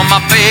 put on my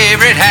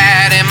favorite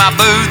hat and my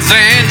boots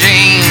and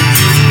jeans.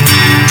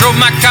 Drove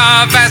my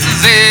car fast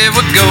as it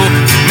would go,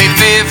 took me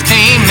 15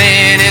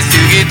 minutes to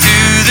get to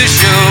the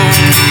show.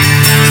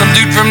 Some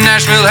dude from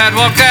Nashville had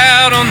walked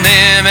out on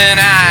them,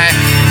 and I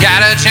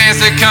got a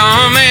chance to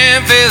come and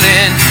fill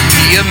in.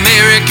 The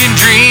American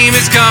dream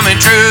is coming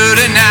true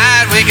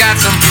tonight. We got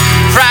some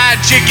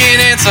fried chicken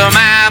and some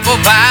apple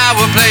pie.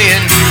 We're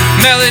playing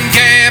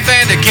Mellencamp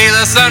and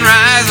Tequila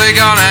Sunrise. We're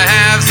gonna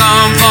have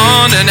some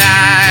fun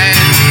tonight.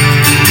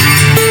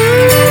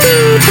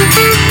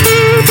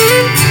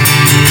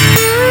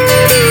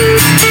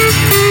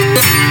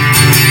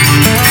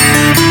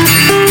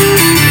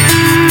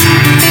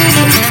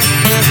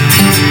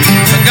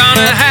 We're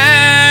gonna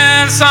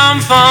have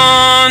some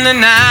fun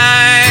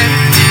tonight.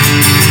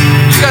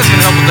 You guys can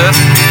help with this.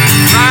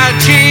 Fried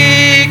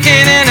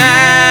chicken and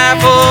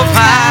apple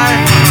pie.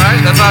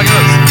 Alright, that's how it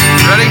goes.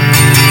 Ready?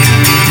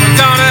 We're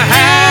gonna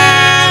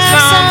have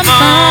some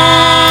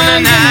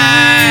fun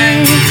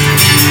tonight.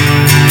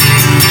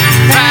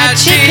 Fried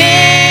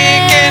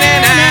chicken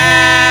and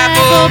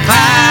apple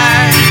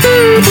pie.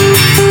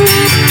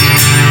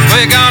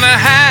 We're gonna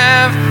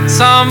have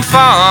some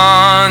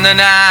fun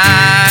tonight.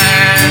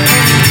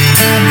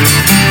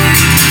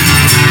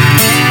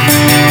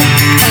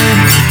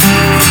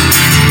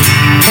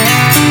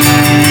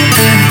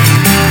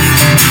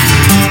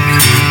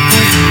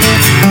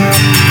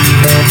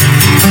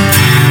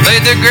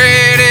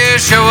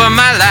 greatest show of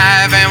my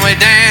life, and we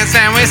danced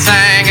and we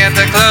sang at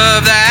the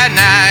club that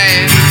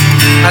night.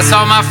 I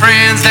saw my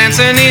friends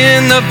dancing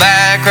in the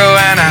back row,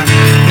 and I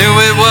knew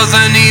it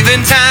wasn't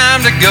even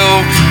time to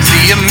go.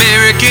 The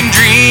American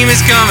dream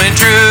is coming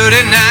true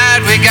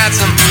tonight. We got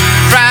some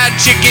fried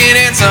chicken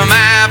and some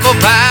apple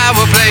pie.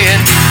 We're playing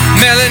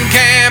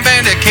Mellencamp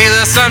and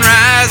Tequila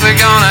Sunrise. We're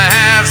gonna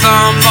have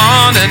some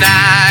fun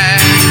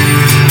tonight.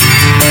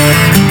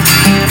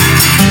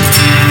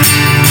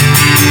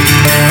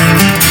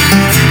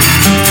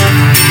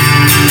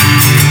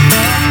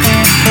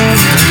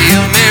 The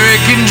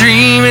American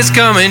dream is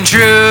coming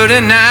true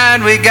tonight.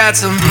 We got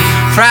some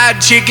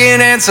fried chicken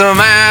and some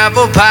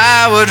apple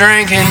pie. We're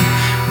drinking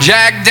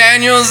Jack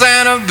Daniels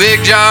and a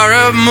big jar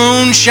of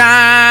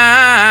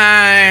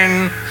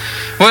moonshine.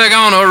 We're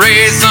gonna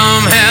raise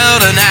some hell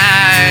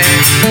tonight.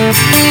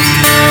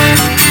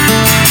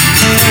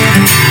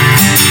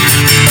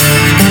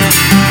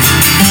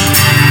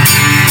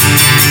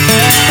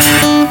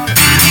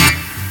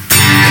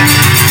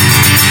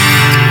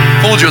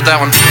 Fooled you with that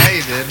one. Yeah,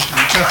 you did.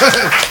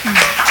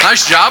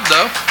 Nice job,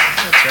 though.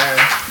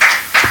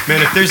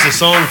 Man, if there's a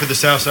song for the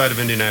south side of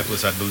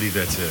Indianapolis, I believe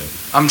that's it.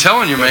 I'm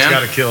telling you, man. It's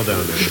got to kill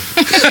down there.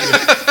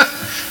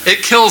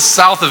 It kills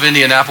south of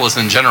Indianapolis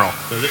in general.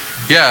 Does it?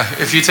 Yeah,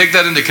 if you take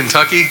that into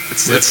Kentucky,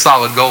 it's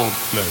solid gold.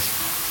 Nice.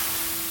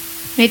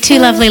 We had two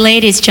lovely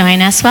ladies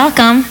join us.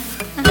 Welcome.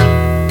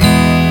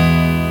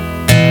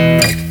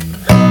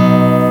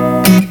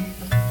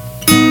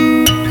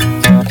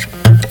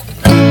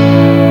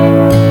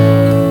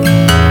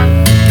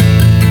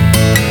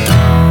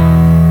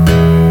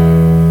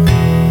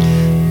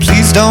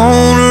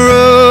 Don't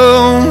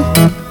roam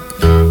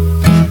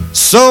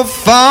so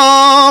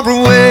far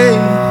away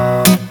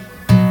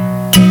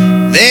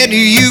that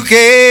you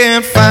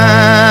can't find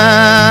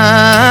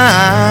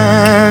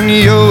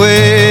your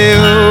way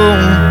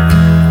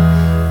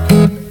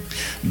home.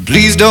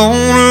 Please don't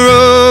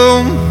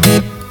roam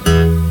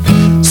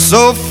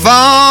so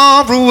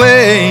far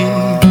away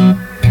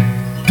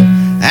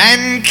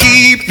and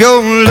keep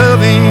your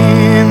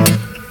loving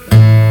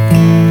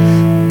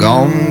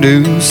gone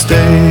to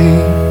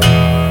stay.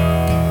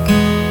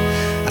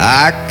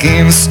 I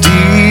can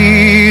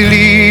still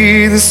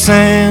hear the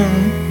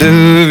sound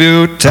of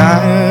your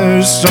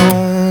tires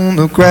on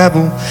the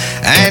gravel,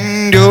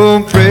 and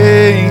your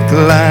brake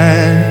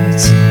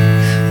lights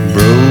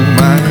broke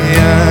my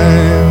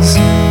eyes.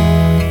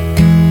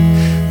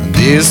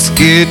 This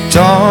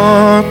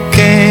guitar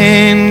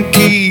can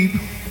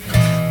keep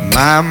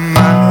my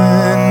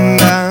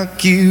mind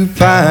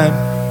occupied,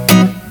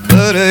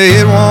 but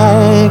it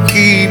won't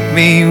keep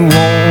me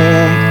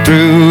warm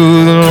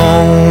through the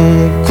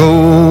long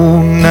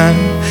cold night.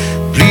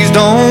 Please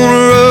don't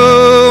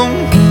roam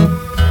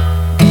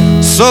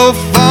so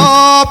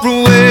far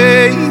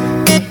away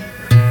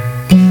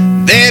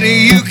that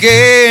you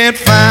can't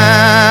find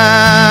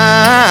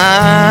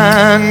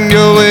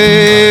your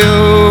way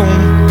home.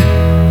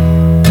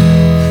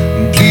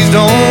 Please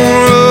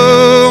don't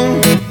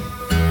roam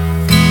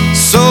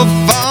so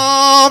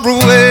far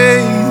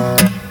away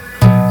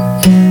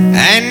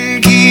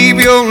and keep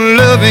your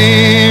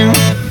loving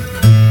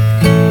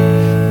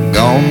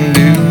gone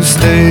to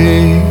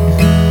stay.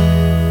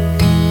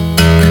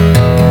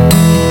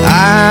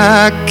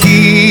 I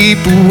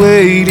keep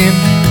waiting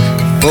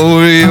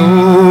for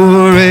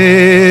your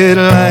red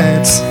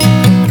lights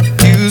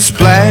to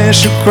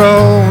splash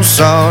across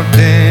our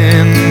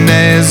den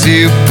as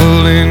you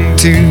pull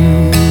into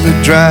the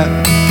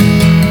drive.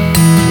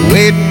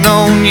 Waiting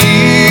on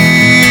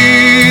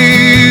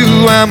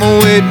you, I'm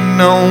waiting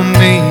on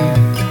me.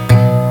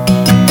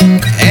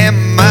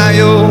 Am I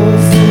your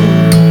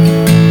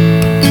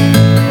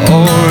fool,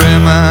 or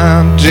am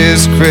I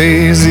just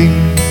crazy?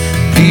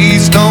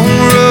 Please don't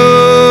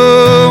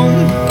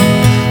roam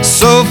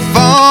so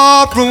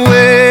far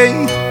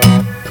away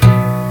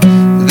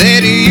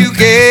that you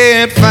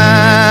can't find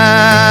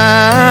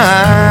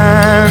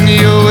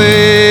your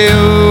way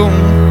home.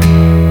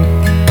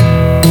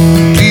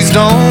 Please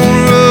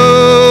don't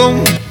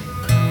roam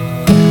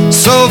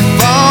so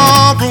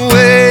far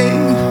away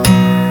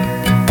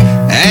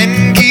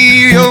and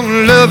keep your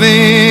loving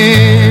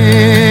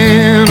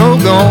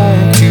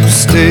gone to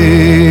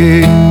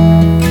stay.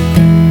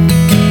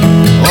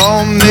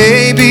 Or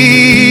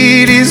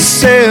maybe it is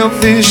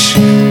selfish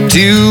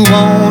to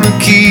want to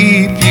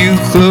keep you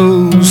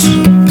close.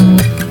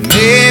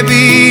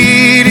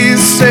 Maybe it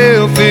is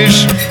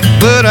selfish,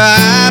 but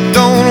I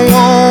don't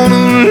want to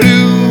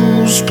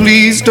lose.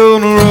 Please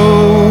don't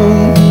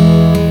roam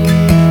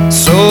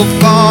so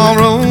far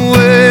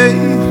away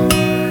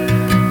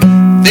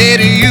that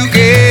you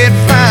can't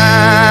find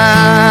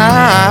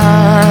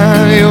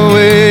your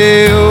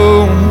way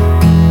home.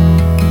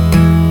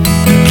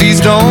 Please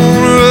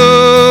don't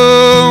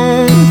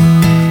roam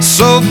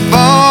so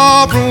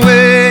far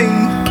away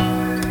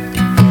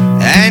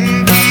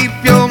and keep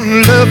your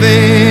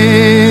loving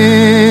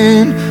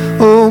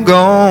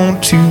gone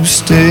to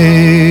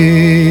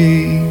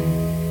stay.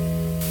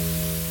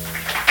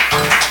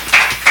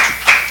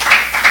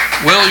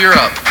 Will, you're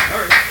up. All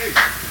right,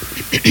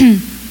 hey.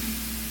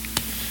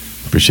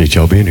 Appreciate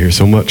y'all being here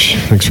so much.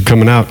 Thanks for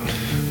coming out.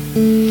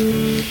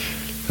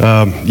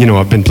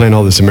 I've been playing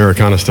all this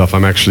Americana stuff.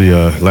 I'm actually,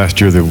 last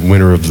year, the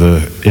winner of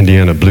the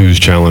Indiana Blues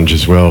Challenge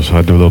as well, so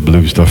I do a little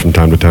blues stuff from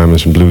time to time and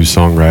some blues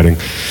songwriting.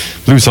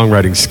 Blues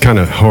songwriting's kind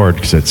of hard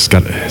because it's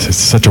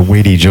such a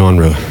weighty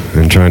genre,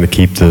 and trying to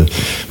keep the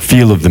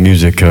feel of the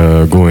music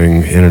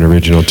going in an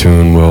original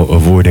tune while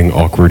avoiding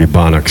awkward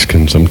ebonics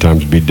can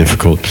sometimes be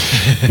difficult.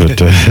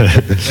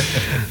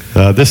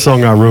 But this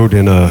song I wrote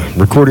in a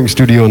recording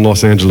studio in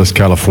Los Angeles,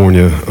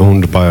 California,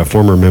 owned by a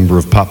former member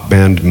of pop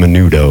band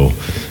Menudo,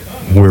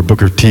 where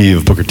Booker T and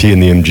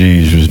the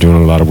MGs was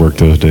doing a lot of work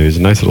those days. A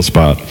nice little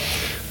spot.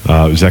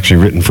 It was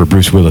actually written for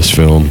Bruce Willis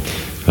film,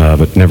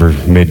 but never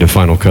made the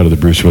final cut of the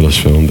Bruce Willis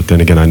film. But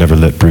then again, I never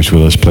let Bruce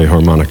Willis play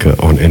harmonica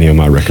on any of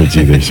my records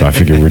either, so I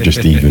figure we're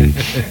just even.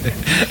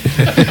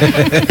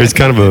 It's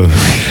kind of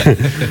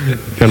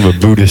a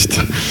Buddhist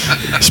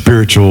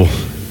spiritual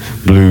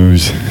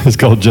blues. It's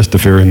called Just to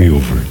Ferry Me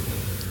Over.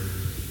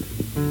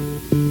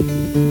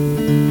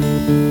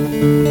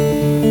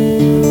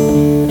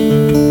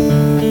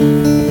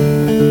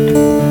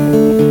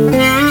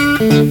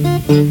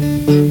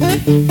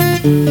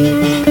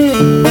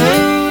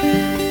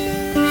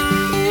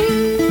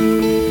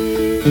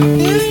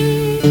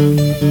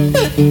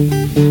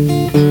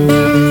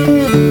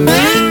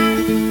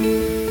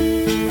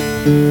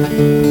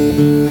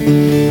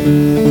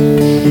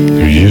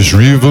 This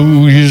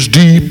river is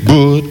deep,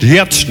 but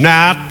it's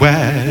not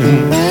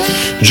wide.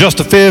 Just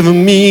to favor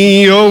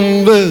me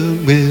on the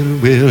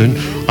well, and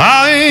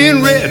I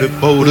ain't ready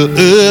for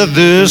the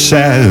other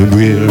side.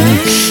 Well,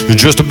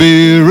 just a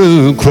bit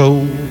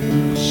across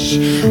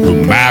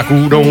the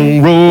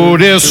Macedon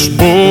Road, this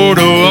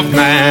border of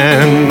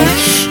mine.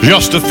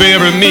 Just to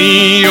favor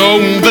me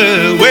on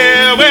the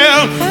well,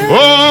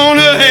 on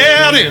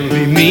ahead and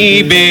leave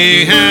me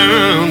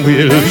behind.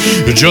 Well,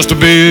 just a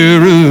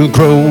bit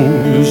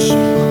across.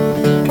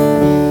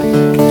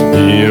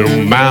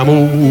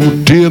 Mama,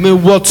 tell me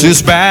what's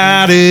this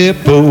body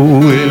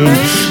for?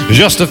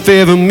 Just to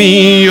favor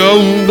me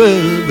on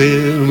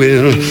the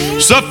well,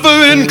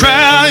 suffering,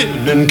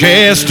 crying, and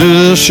cast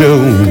a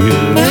show.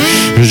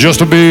 Just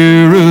to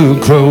bear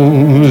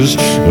across,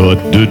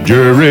 but the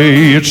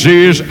jury it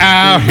says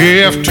I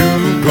have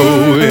to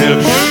go.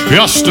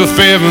 Just to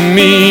favor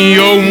me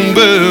on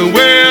the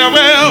well,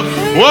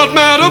 what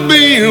might have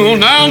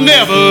been, I'll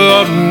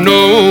never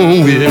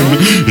know.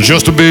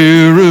 Just to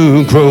bear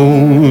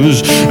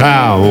across.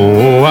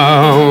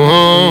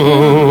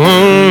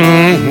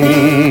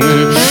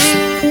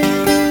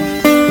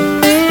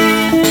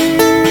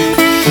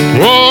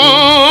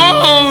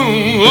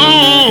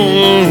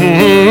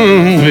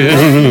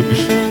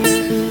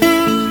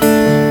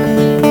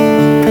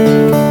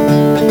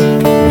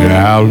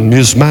 I'll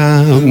miss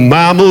my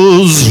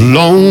mama's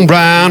long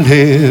brown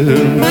hair.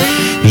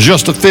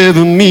 Just to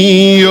favor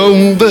me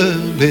on the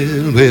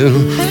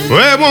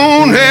well, I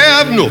won't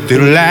have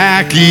nothing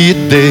like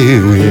it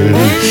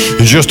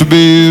there. Just to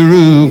bear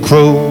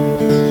across.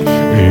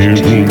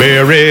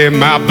 Bury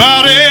my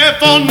body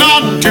for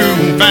not to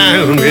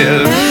find.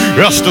 Well,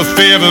 just to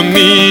favor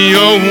me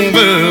on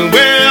the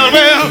well,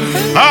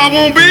 I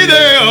won't be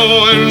there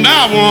and I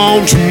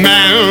won't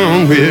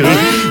mind.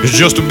 Well,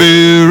 just to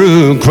bear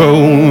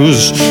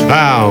across.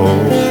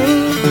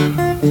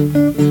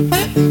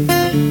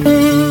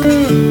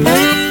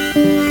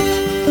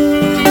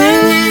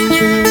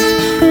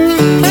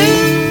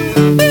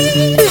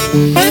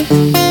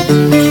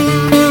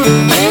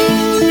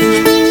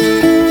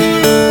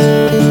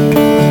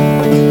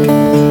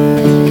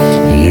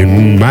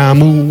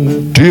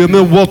 Tell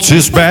me what's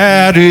this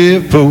body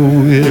for?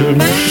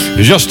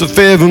 Just to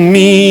favor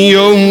me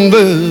on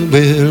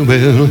the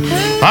well,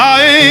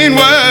 I ain't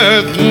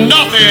worth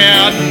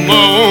nothing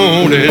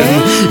more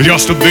than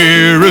just to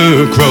bear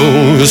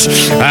across.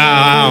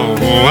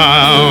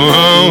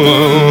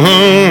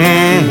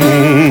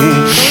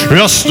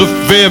 Just to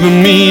favor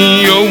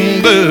me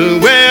on the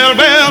well,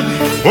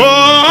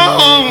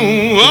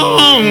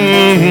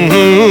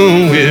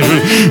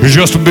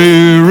 just to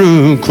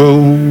bear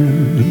across.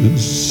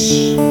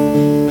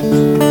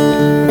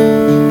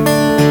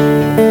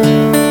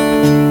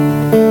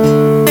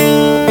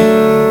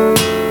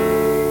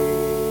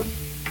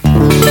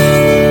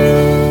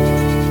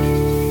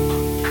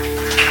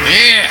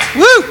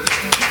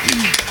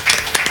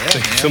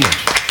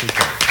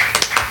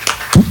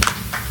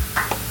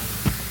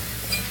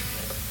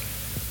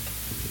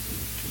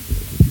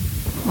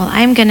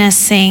 I'm going to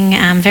sing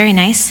very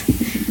nice.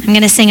 I'm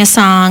going to sing a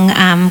song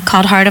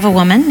called Heart of a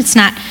Woman. It's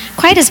not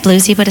quite as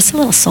bluesy, but it's a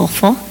little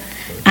soulful.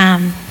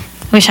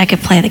 Wish I could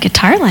play the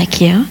guitar like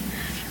you,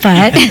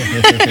 but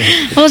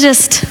we'll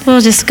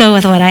just go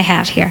with what I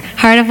have here.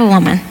 Heart of a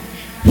Woman.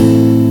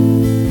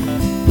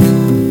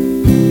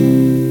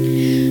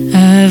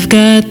 I've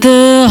got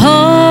the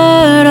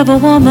heart of a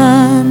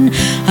woman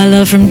I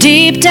love from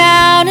deep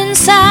down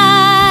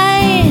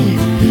inside.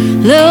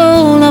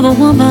 Love of a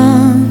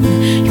woman,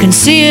 you can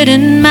see it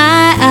in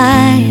my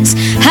eyes.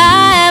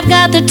 I've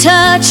got the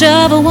touch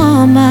of a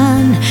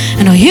woman,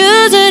 and I'll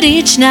use it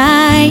each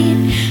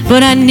night.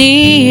 but I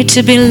need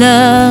to be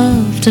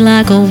loved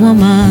like a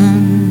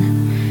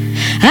woman.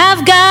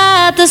 I've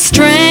got the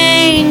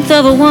strength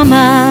of a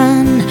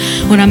woman.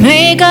 When I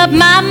make up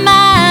my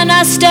mind,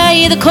 I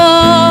stay the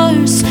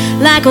course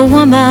like a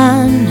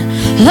woman,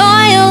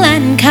 loyal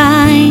and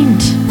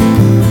kind.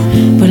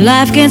 But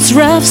life gets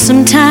rough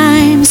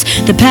sometimes,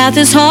 the path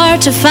is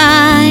hard to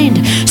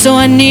find, so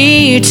I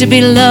need to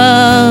be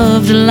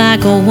loved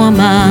like a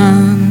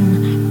woman.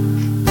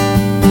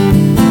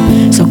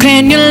 So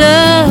can you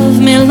love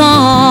me long?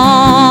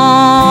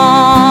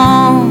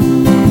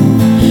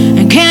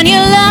 And can you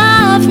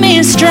love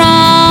me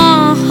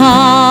strong?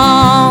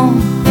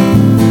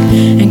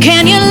 And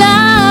can you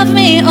love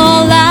me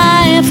all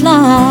life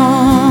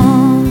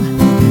long?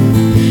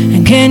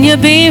 And can you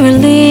be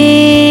relief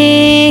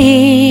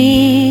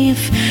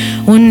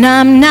when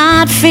I'm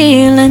not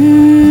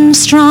feeling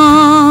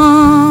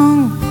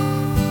strong?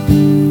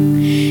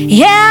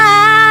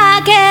 Yeah,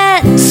 I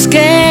get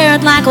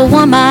scared like a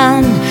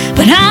woman,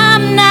 but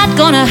I'm not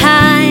gonna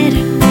hide.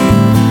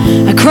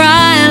 I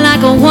cry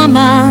like a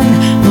woman,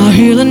 my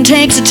healing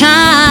takes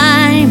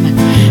time.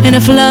 And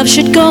if love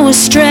should go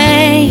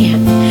astray,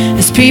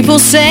 as people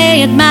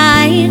say it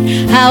might,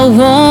 I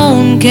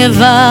won't give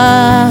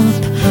up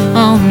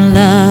on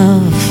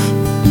love.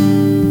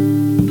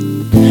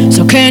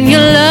 So can you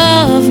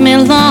love me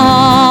long?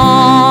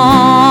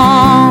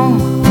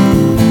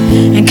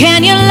 And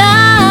can you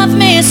love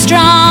me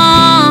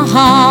strong?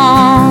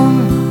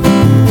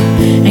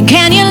 And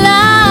can you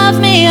love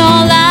me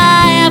all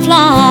life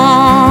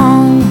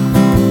long?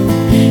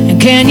 And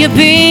can you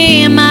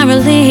be my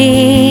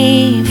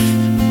relief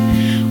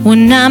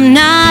when I'm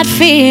not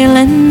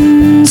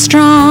feeling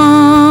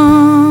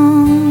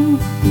strong?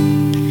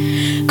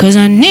 'Cause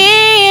I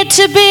need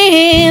to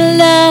be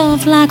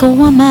loved like a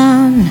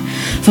woman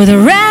for the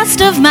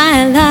rest of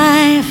my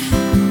life.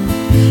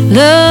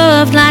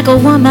 Loved like a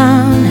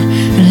woman,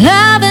 and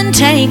loving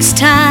takes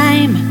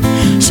time.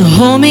 So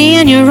hold me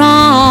in your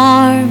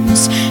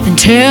arms and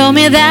tell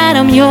me that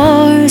I'm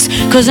yours,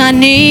 'cause I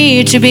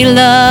need to be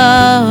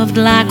loved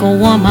like a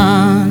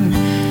woman.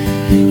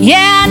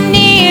 Yeah, I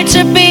need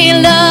to be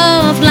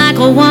loved like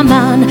a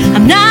woman,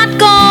 I'm not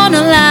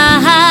gonna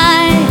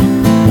lie.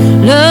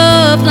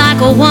 Loved like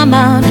a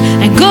woman,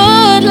 and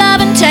good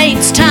loving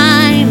takes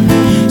time.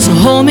 So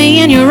hold me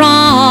in your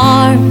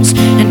arms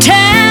and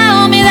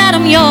tell me that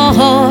I'm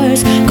yours,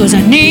 'cause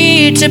I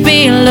need to be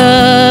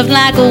loved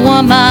like a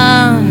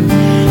woman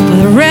for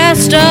the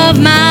rest of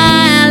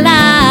my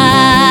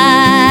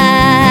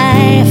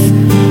life.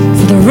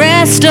 For the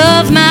rest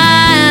of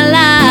my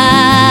life.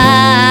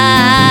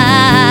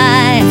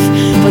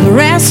 For the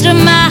rest of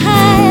my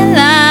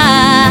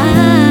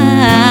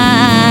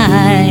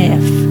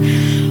life.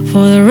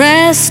 For the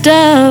rest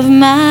of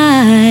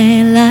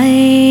my life.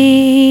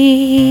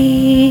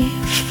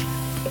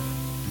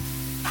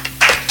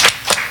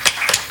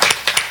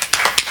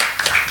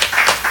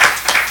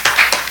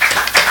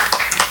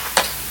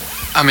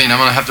 I mean, I'm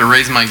gonna have to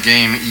raise my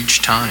game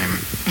each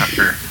time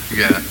after you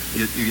get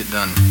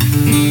done.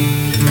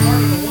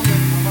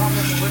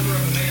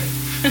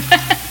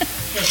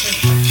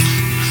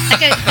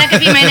 That could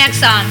be my next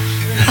song.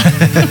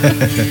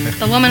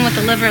 The woman with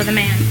the liver of the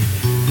man.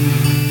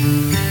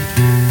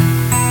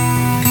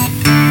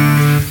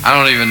 I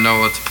don't even know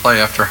what to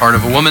play after Heart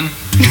of a Woman.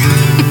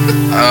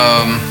 I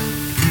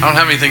don't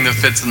have anything that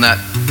fits in that.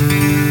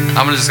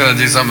 I'm just gonna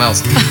do something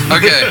else.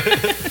 Okay.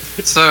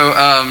 So,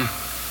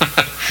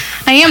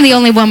 I am the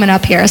only woman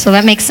up here, so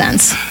that makes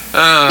sense.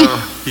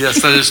 oh, yes,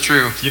 that is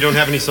true. You don't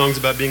have any songs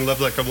about being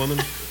loved like a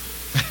woman?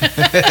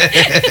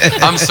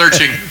 I'm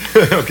searching.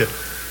 Okay.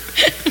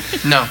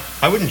 No.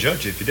 I wouldn't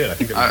judge you if you did. I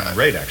think that would be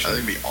great, actually. I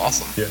think it'd be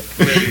awesome. Yeah.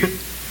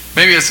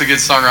 Maybe it's a good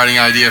songwriting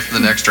idea for the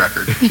next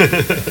record.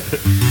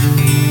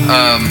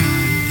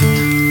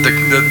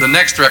 The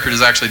next record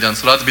is actually done,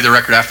 so it'll have to be the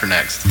record after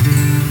next.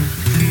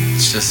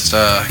 It's just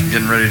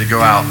getting ready to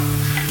go out.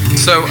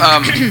 So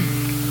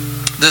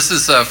this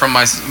is from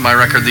my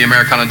record, The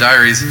Americana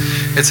Diaries.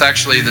 It's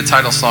actually the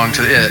title song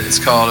to it. It's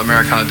called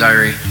Americana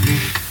Diary.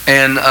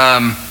 And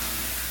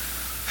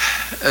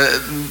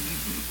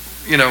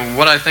you know,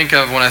 what I think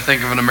of when I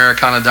think of an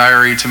Americana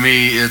Diary, to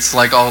me, it's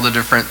like all the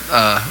different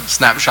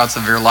snapshots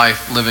of your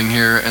life living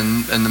here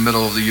in the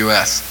middle of the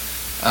U.S.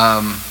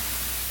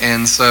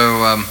 And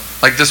so,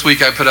 like this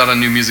week, I put out a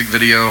new music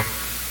video,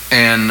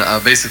 and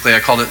basically I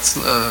called it,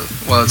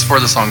 well, it's for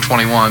the song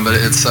 21, but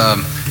it's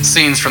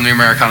scenes from the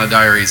Americana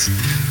Diaries,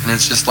 and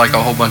it's just like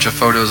a whole bunch of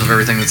photos of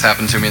everything that's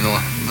happened to me in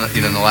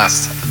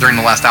during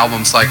the last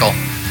album cycle.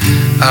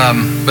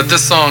 But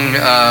this song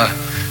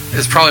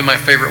is probably my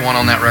favorite one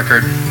on that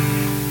record,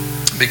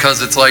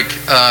 because it's like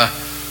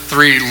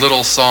 3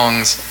 little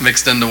songs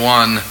mixed into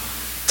one,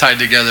 tied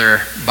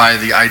together by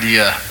the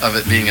idea of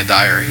it being a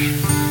diary.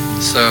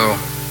 So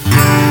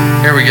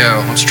here we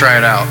go, let's try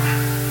it out.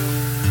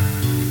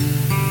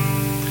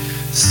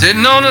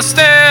 Sitting on the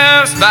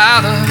steps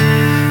by the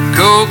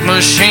Coke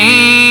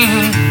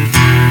machine,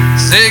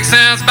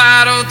 6-ounce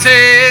bottle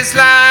tastes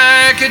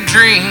like a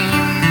dream.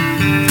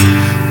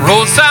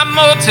 Roadside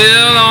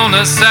motel on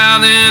the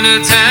south end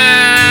of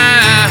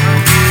town.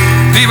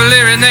 People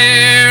living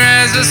there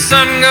as the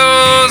sun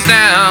goes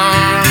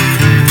down.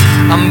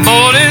 I'm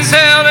bored as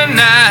hell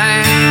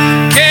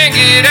tonight, can't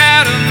get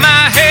out of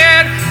my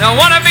head. Don't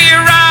wanna be a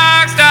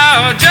rock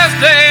star, just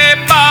play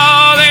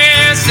ball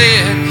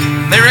instead.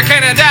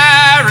 Americana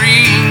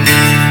Diary,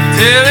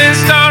 telling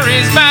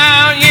stories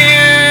about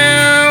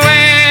you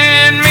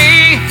and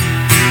me.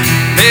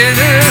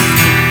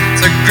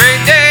 It's a great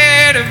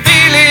day to be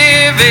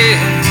living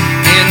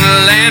in the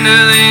land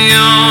of the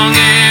young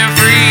and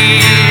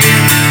free.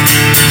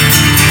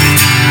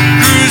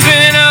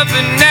 Cruising up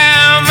and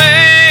down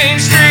Main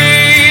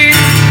Street,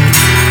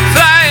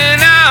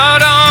 flying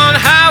out on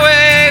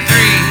Highway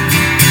 3.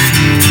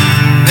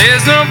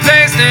 There's no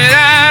place that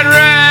I'd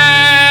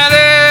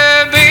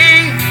rather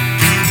be.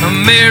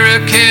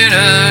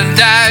 Americana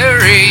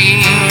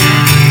Diary.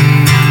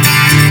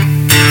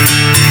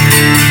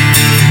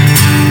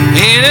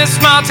 In a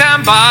small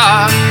town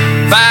bar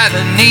by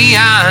the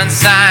neon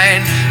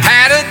sign,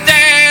 had a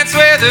dance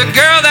with a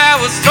girl that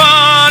was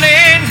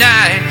 29.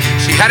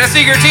 She had a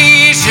secret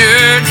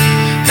t-shirt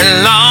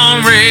and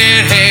long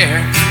red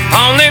hair.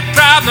 Only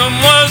problem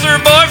was her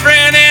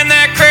boyfriend and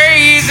that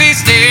crazy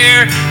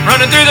stare.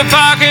 Running through the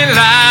parking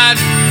lot,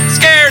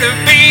 scared of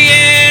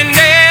being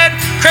dead.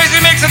 Crazy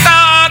mix of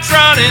thoughts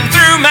running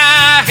through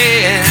my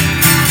head.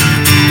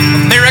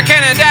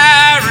 Americana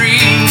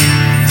Diary,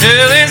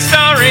 telling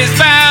stories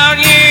about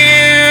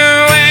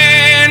you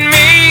and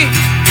me.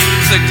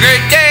 It's a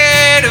great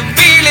day to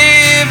be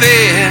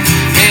living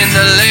in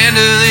the land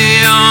of the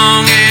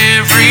young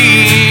and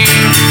free.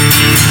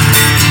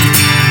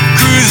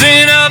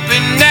 Cruising up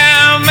and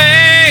down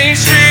Main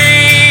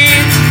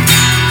Street,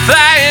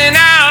 flying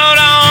out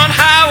on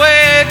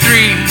Highway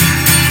 3.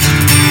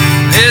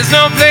 There's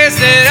no place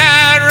that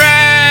I'd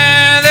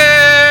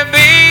rather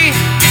be.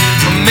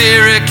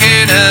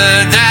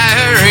 Americana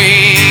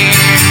Diary.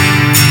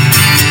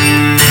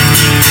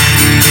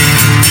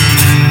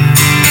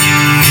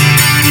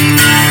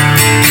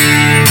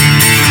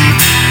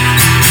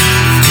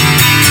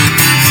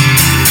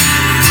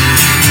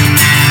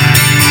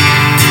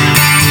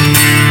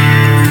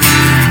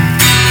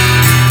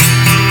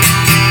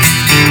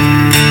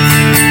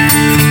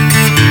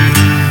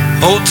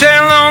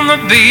 Hotel on the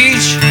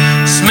beach,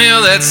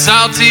 smell that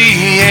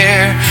salty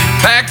air.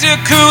 Packed a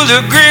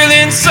cooler,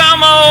 grilling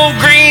some old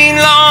green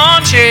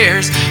lawn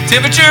chairs.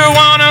 Temperature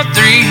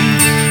 103,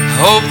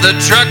 hope the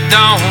truck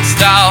don't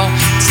stall.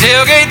 It's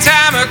tailgate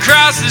time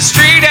across the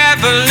street at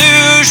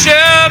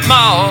Volusia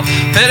Mall.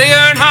 Petty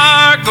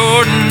Earnhardt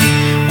Gordon,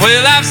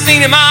 well I've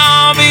seen him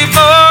all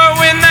before.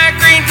 When that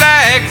green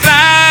flag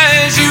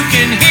flies, you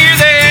can hear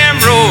them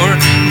roar.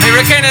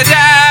 Americana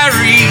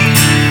Diary,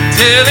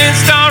 telling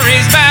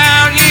stories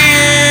about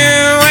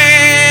you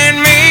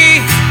and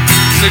me.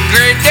 It's a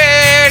great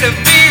day to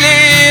be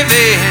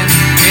living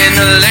in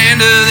the land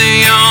of the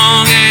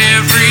young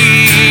and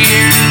free.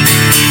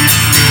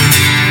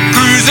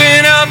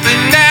 Cruising up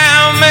and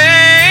down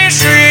Main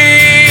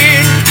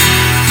Street,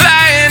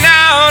 flying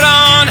out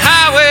on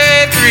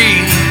Highway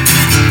 3.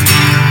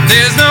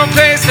 There's no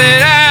place that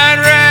I'd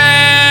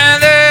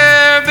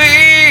rather be.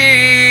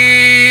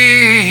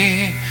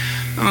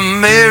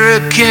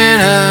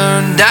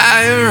 Americana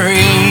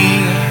Diary.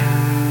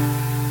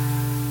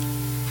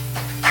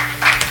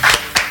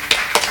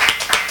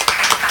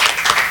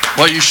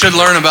 What you should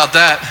learn about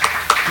that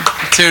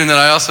tune that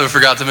I also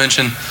forgot to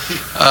mention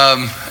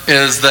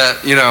is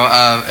that,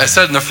 I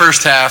said in the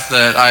first half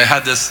that I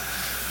had this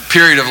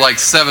period of like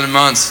 7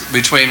 months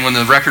between when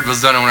the record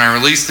was done and when I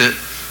released it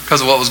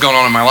because of what was going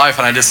on in my life,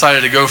 and I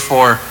decided to go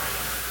for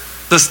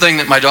this thing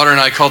that my daughter and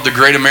I called the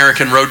Great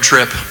American Road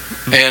Trip.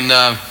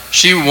 And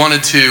she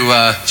wanted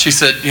to, she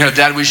said,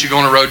 Dad, we should go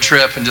on a road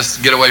trip and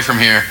just get away from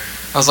here.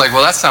 I was like,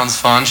 well, that sounds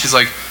fun. She's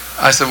like,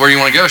 I said, where do you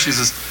want to go? She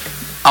says,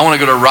 I want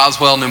to go to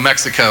Roswell, New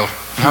Mexico.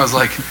 And I was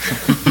like,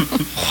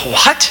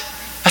 what?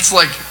 That's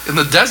like in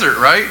the desert,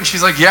 right? And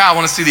she's like, yeah, I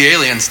want to see the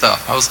alien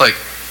stuff. I was like,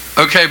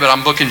 okay, but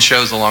I'm booking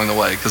shows along the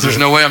way because there's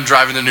no way I'm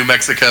driving to New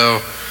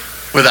Mexico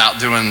without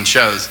doing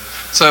shows.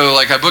 So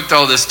like I booked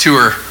all this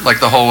tour like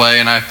the whole way,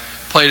 and I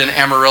played in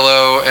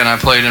Amarillo, and I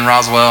played in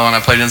Roswell, and I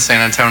played in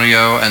San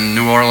Antonio and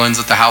New Orleans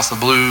at the House of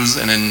Blues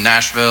and in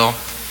Nashville.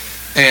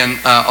 And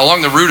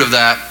along the route of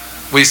that,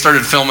 we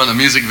started filming a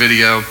music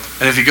video.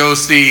 And if you go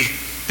see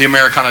the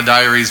Americana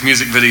Diaries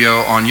music video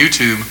on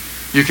YouTube,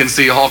 you can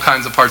see all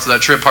kinds of parts of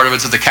that trip. Part of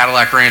it's at the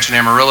Cadillac Ranch in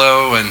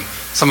Amarillo, and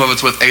some of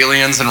it's with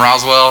aliens in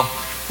Roswell,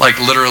 like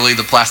literally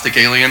the plastic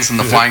aliens and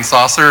the flying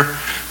saucer.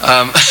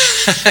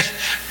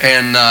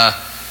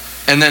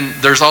 And then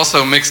there's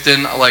also mixed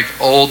in like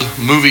old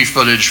movie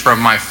footage from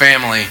my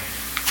family,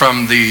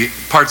 from the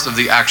parts of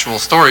the actual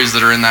stories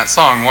that are in that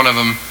song. One of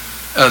them,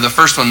 the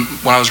first one,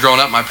 when I was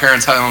growing up, my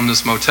parents had owned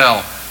this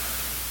motel,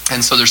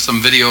 and so there's some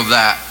video of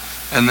that.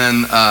 And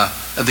then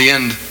at the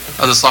end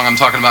of the song, I'm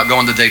talking about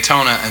going to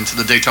Daytona and to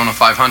the Daytona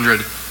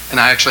 500, and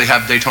I actually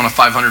have Daytona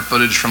 500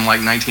 footage from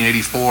like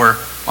 1984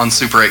 on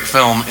Super 8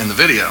 film in the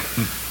video.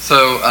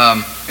 So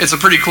it's a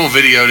pretty cool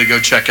video to go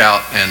check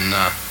out, and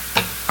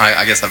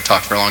I guess I've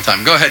talked for a long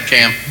time. Go ahead,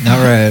 Cam.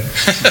 All right.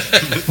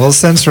 Well,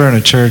 since we're in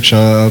a church,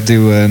 I'll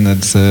do one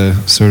that's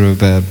sort of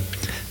about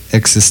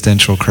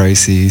existential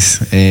crises.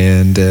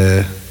 And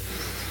are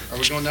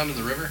we going down to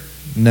the river?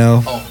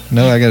 No. Oh.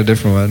 No, I got a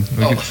different one.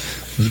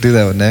 We can do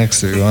that one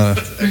next if you want.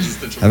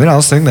 I mean,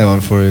 I'll sing that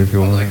one for you if you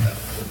want. Like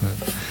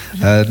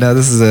that. No,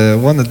 this is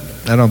one that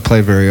I don't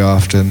play very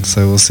often,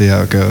 so we'll see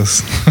how it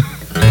goes.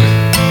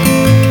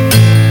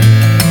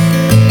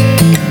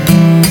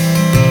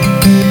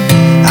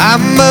 I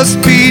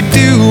must be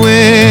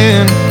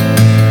doing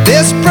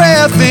this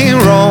prayer thing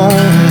wrong,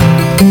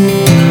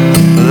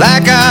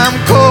 like I'm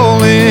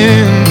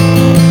calling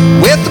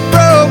with a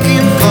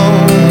broken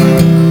phone.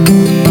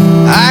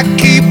 I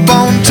keep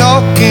on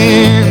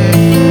talking,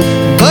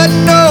 but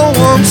no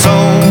one's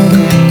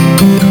home.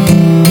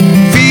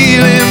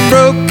 Feeling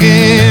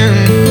broken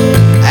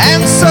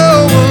and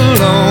so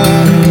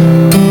alone.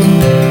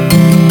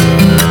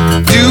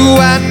 Do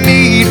I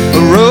need a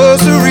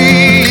rosary?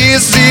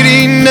 Is it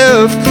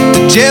enough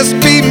to just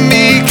be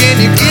me? Can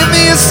you give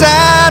me a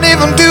sign if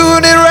I'm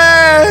doing it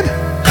right?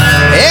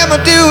 Am I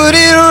doing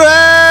it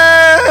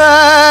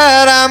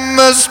right? I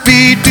must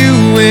be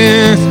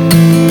doing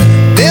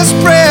this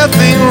prayer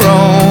thing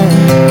wrong,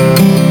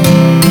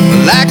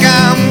 like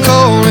I'm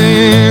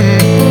calling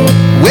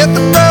with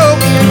a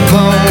broken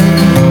phone.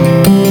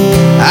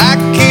 I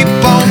keep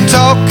on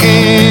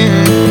talking,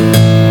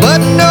 but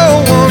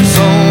no one's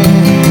home.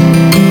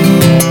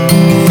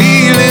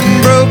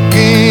 Feeling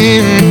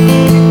broken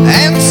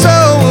and so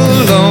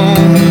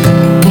alone.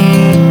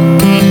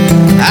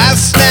 I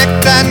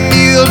snacked, I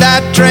kneeled,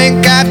 I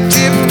drank, I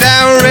tipped,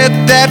 I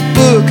read that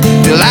book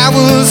till I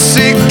was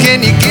sick.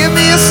 Can you give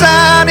me a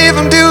sign if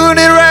I'm doing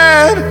it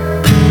right?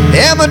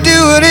 Am I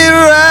doing it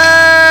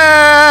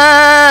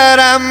right?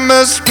 I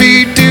must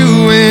be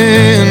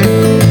doing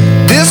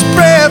this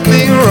prayer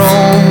thing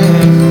wrong,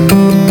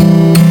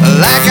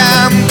 like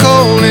I'm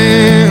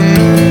calling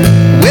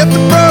with a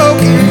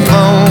broken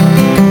phone.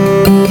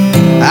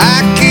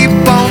 I keep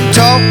on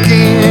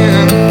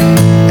talking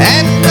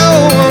and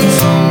no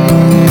one's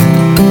home.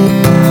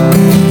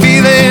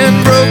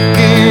 Feeling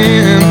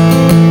broken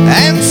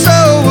and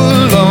so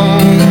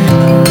alone.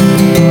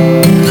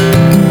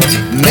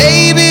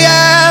 Maybe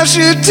I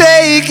should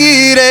take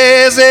it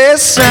as a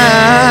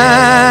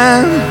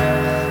sign,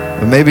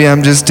 but maybe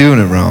I'm just doing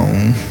it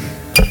wrong.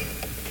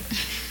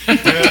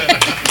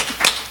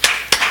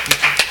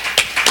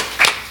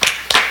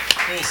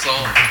 Cool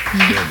song.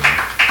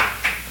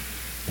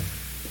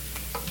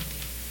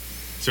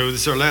 So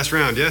this is our last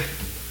round, yeah?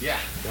 Yeah,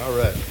 All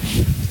right.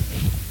 we're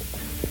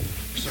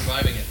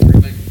surviving it.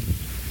 Everything.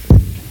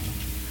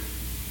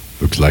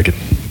 Looks like it.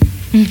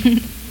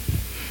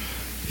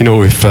 You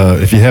know,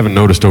 if you haven't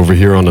noticed over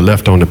here on the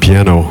left on the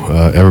piano,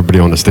 everybody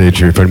on the stage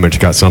here pretty much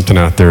got something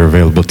out there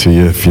available to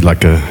you. If you'd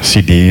like a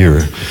CD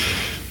or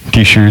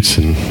T-shirts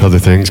and other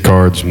things,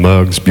 cards,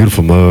 mugs,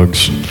 beautiful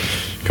mugs,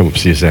 come up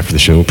and see us after the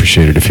show.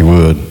 Appreciate it if you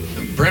would.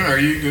 Brent, are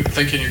you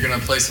thinking you're going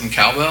to play some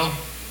cowbell?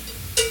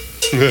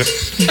 Well,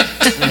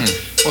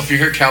 if you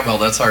hear cowbell,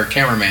 that's our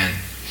cameraman.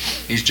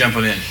 He's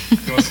jumping in.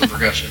 He wants some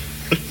percussion.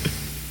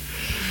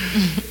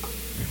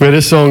 Well,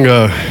 this song,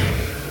 I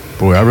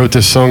wrote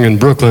this song in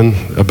Brooklyn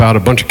about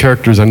a bunch of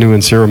characters I knew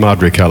in Sierra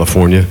Madre,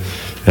 California,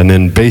 and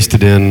then based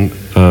it in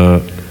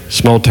a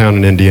small town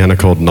in Indiana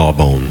called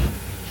Gnawbone.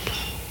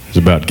 It's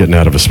about getting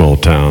out of a small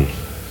town.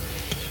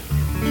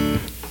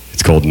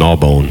 It's called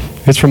Gnawbone.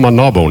 It's from my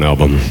Gnawbone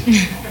album.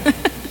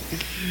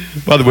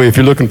 By the way, if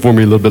you're looking for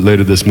me a little bit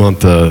later this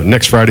month,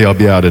 next Friday I'll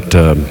be out at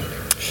the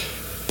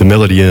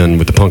Melody Inn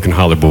with the Punkin'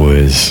 Holler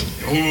Boys.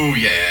 Ooh,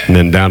 yeah. And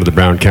then down to the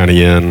Brown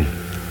County Inn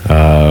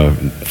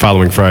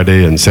following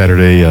Friday and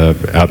Saturday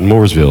out in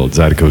Mooresville at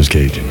Zydeco's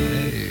Cajun.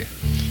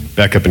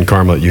 Back up in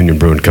Carmel at Union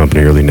Brewing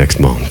Company early next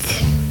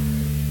month.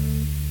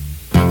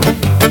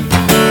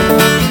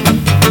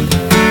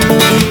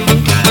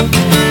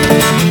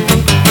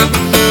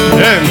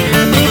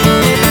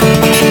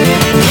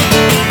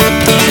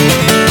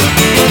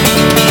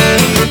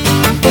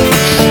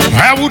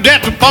 I was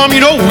at the farm, you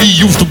know, we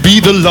used to be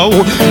the law.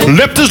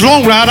 Left this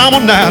long ride, I'm a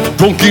night,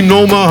 drunken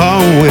on my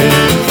highway.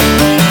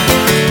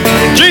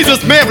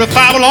 Jesus, Mary,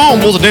 five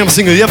along, was the damnest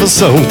thing I ever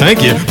saw.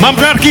 Thank you. Mom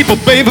tried to keep a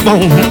baby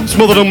bone,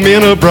 smothered them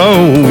in a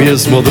bro. Yeah,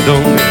 smothered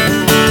them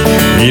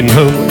in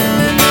her.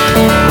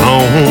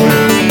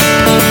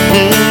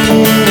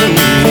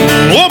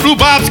 Oh, Blue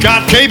Bob's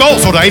got cable,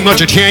 so there ain't much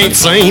that you ain't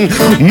seen.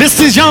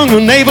 Mrs. Young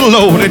and Naval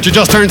Low, that you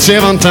just turned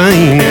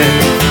 17.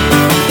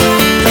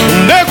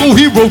 There go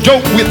Hero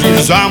Joe with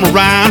his arm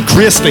around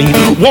Christine,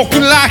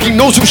 walking like he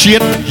knows some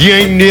shit he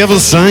ain't never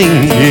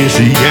seen. Yes,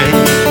 he ain't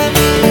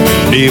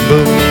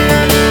never seen.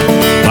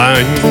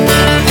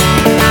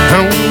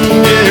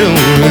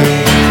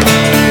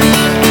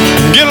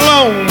 Get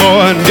along,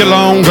 boy, and get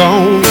along,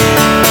 gone.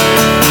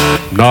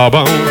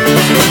 Gnawbone.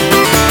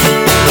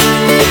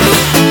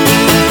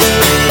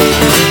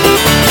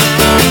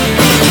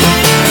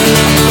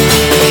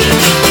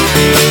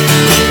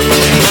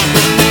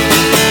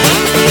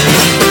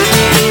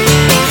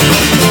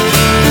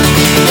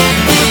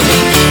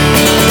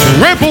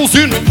 Grandpa's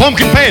in the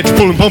pumpkin patch,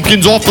 pulling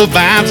pumpkins off the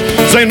vines,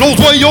 saying those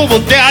way over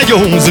there are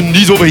yours and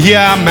these over here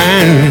are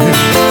mine.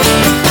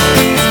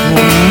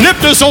 And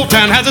if this old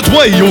town has its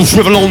way, you'll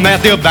shrivel on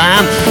that there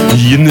vine.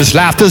 In this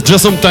life there's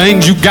just some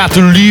things you got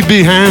to leave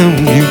behind.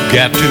 You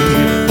got to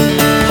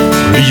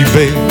leave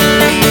it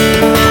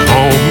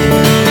home.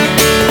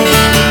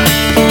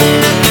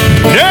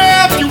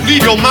 If you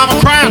leave your mama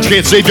crying, she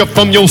can't save you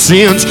from your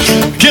sins.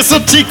 Kiss her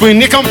cheek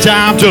when it comes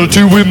time till the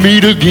two we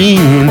meet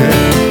again.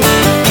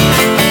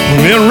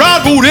 And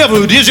ride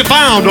whatever it is you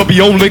found up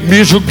your own Lake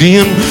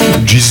Michigan.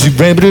 Jizzy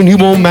Rabbit and he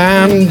won't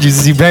mind.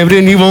 Jizzy Rabbit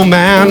and he won't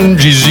mind.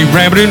 Jizzy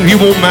Rabbit and he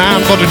won't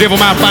mind. But the devil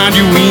might find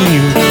you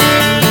in.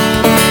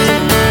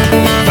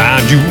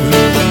 Find you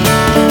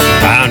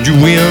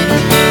in.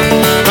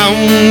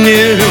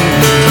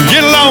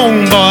 Get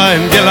along, boy,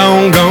 and get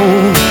along,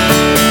 gone.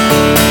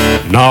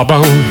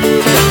 Gnawbone.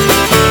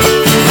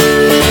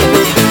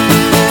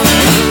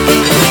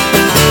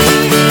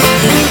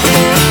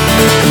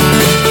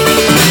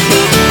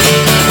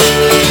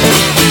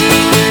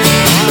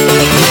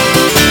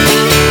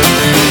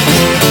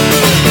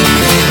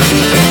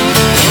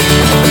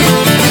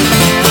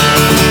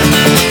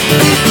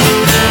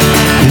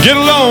 Get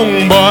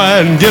along, boy,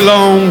 and get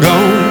along,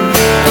 gone.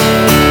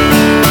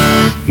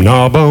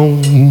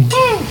 Gnawbone.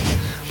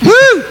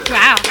 Woo!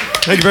 Wow.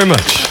 Thank you very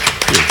much.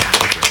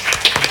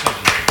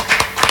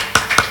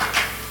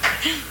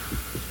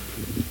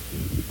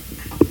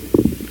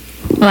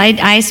 Well,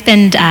 I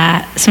spend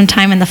some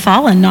time in the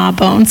fall in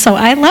Gnawbone, so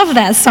I love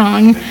that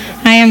song.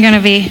 I am going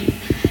to be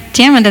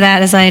jamming to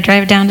that as I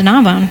drive down to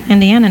Gnawbone,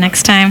 Indiana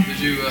next time. Did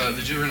you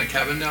rent a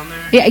cabin down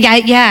there?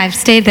 Yeah, I've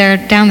stayed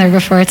down there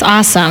before. It's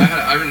awesome.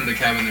 I rented a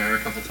cabin there a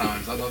couple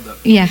times. I love that.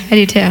 Yeah, I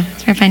do too.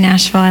 It's right by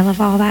Nashville. I love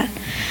all that.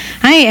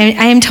 I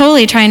am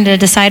totally trying to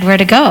decide where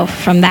to go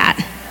from that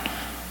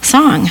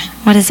song.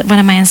 What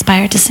am I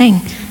inspired to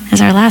sing as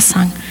our last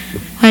song?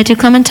 Will I do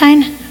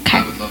Clementine? Okay.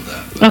 I would love that.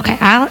 Okay,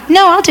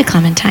 I'll do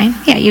Clementine.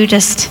 Yeah, you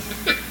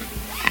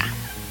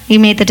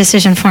made the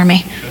decision for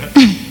me.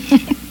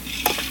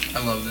 I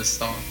love this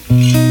song.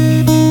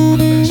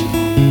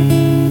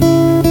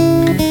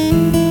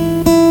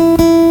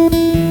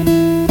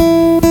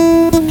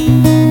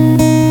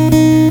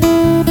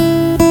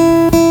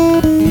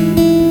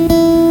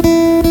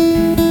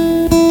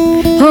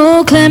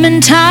 Oh,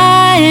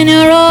 Clementine,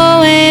 you're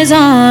always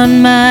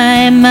on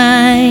my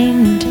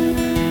mind.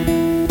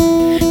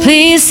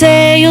 Please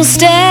say you'll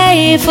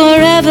stay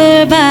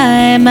forever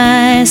by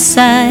my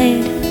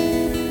side.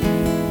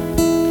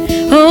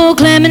 Oh,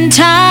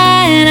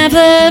 Clementine, I've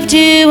loved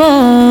you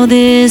all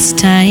this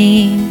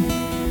time.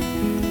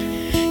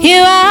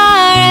 You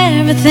are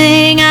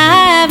everything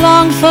I've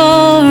longed for.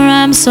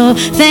 I'm so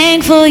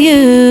thankful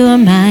you are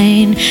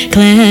mine,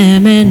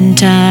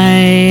 Clementine.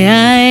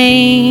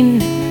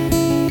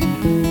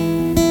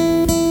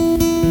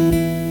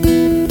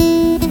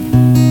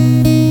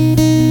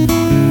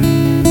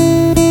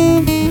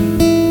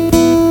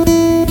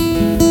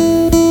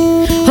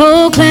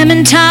 Oh,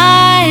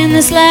 Clementine,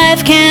 this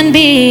life can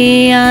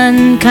be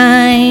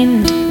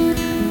unkind.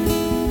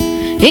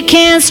 It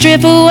can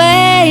strip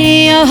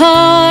away your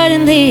heart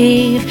and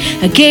leave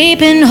a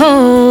gaping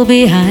hole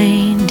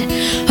behind.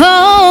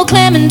 Oh,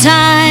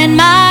 Clementine,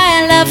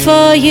 my love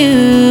for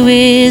you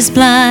is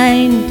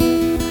blind.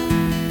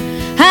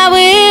 I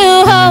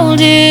will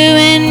hold you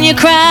when you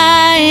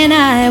cry, and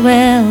I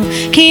will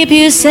keep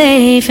you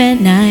safe at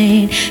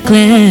night,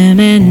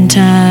 Clementine.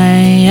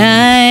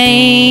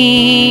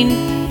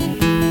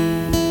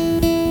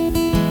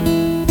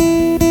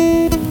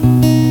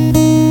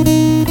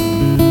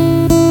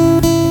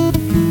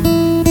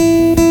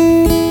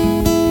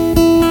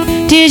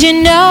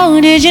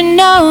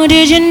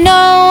 Did you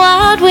know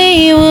what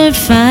we would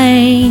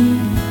find?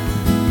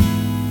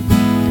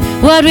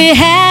 What we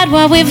had,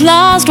 what we've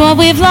lost, what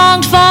we've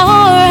longed for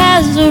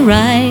has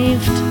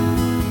arrived.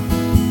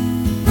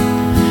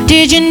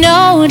 Did you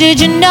know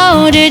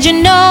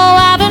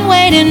I've been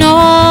waiting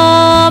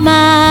all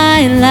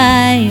my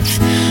life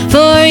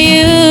for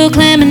you,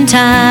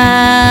 Clementine.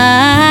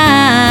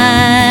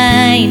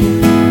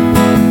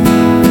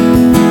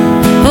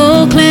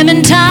 Oh,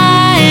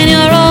 Clementine,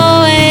 you're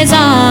always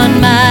on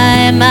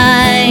my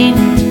mind.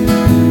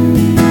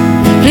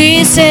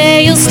 Please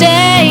say you'll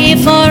stay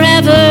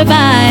forever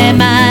by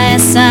my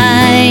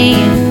side.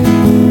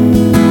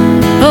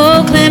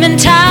 Oh,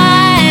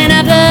 Clementine,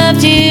 I've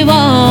loved you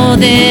all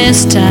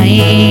this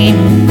time.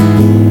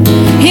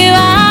 You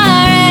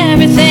are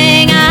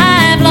everything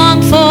I've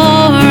longed for.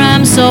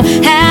 I'm so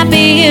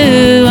happy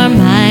you are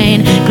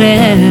mine,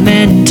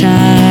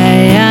 Clementine.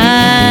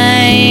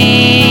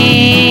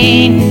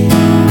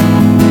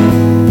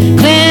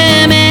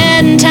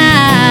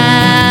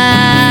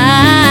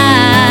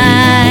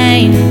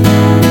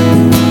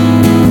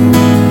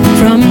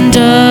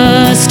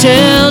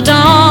 Till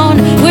dawn,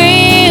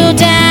 we'll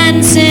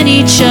dance in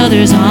each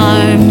other's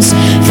arms.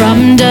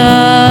 From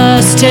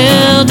dusk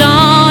till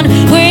dawn,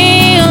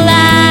 we'll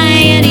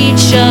lie in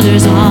each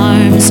other's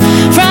arms.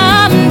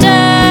 From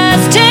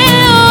dusk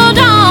till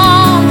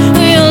dawn,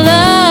 we'll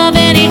love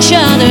in each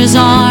other's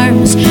arms.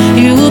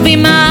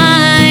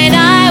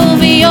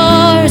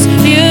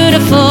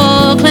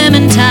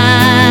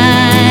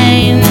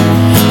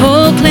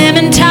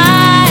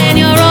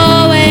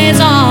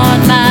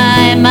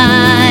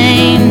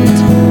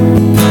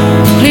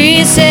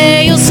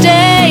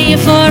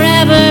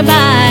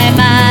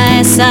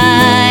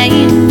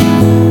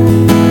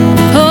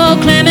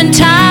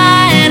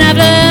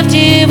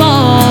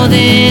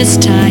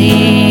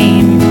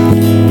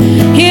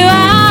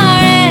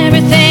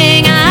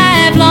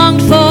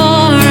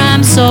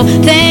 so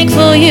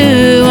thankful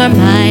you are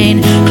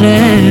mine,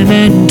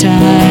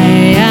 Clementine.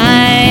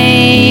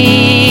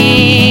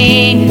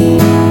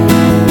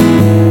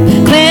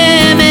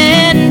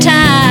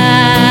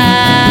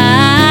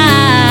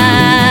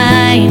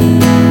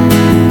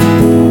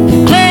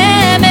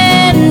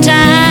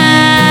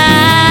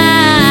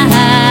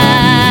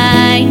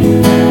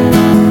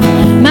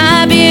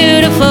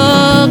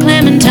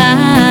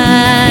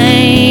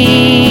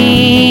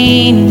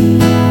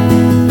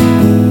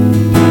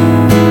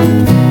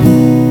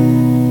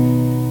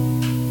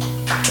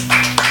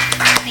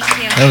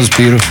 That was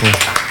beautiful.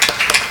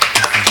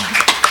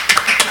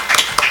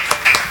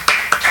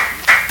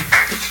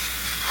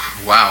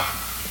 Wow.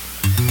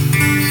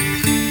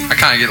 I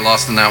kind of get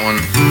lost in that one.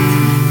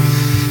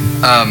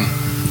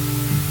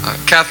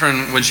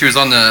 Catherine, when she was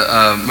on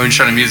the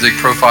Moonshine and Music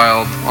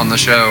profile on the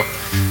show,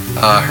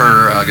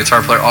 her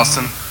guitar player,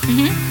 Austin,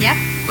 Yeah.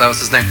 that was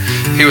his name,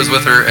 he was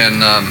with her,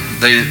 and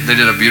they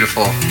did a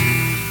beautiful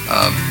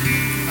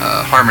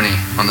harmony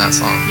on that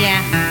song.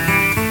 Yeah.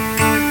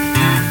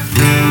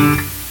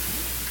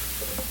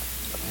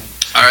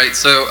 All right,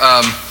 so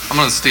I'm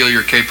going to steal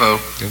your capo.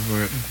 Go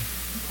for it.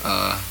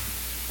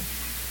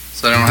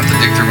 So I don't have to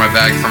dig through my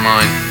bag for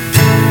mine.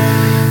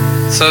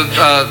 So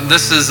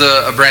this is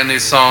a brand new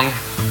song.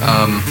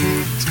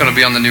 It's going to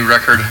be on the new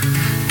record.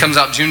 It comes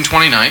out June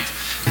 29th.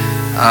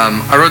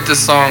 I wrote this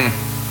song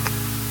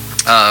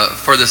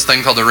for this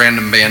thing called the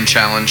Random Band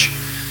Challenge.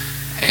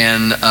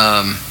 And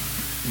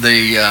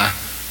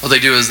what they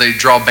do is they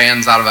draw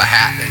bands out of a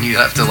hat, and you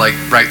have to like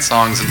write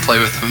songs and play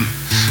with them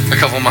a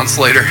couple months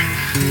later.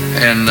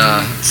 And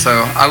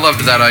so I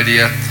loved that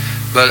idea.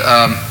 But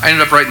I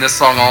ended up writing this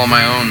song all on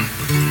my own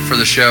for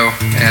the show,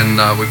 and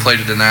we played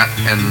it in that,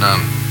 and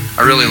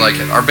I really like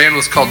it. Our band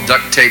was called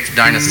Duct Tape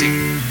Dynasty,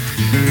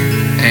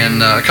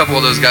 and a couple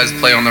of those guys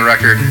play on the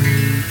record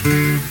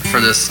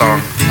for this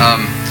song.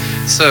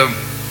 So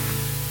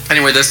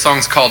anyway, this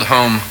song's called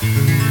Home,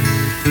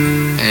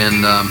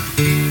 and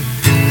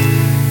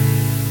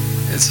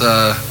it's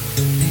a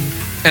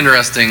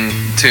interesting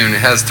tune.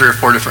 It has 3 or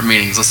 4 different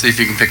meanings. Let's see if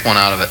you can pick one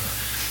out of it.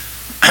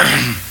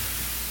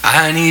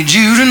 I need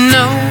you to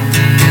know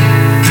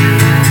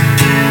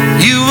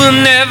you will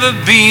never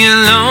be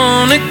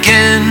alone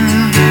again.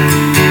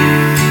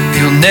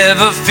 You'll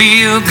never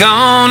feel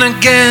gone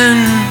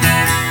again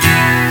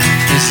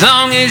as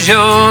long as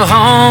you're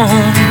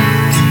home.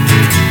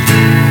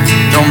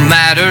 No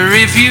matter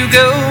if you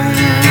go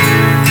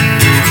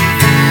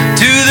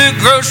to the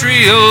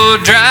grocery or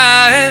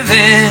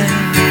drive-in,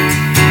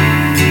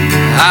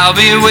 I'll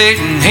be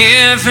waiting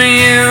here for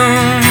you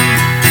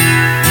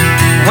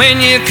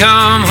when you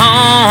come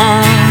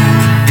home.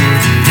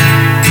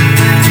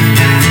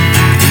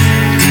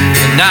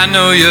 And I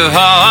know your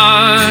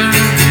heart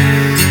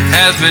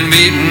has been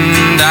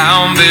beaten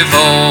down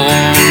before,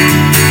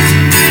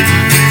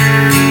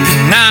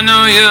 and I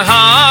know your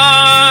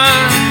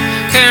heart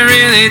can't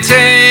really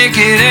take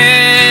it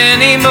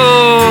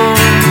anymore.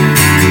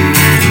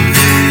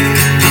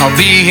 I'll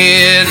be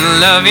here to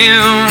love you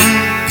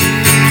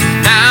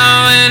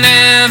now and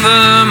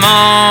evermore.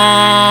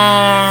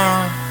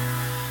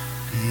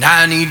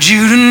 I need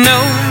you to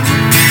know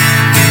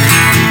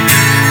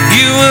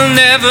you will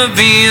never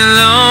be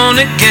alone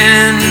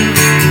again.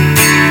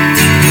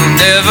 You'll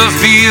never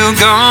feel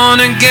gone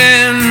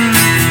again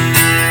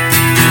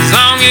as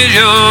long as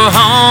you're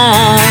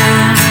home.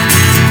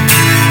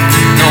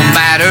 No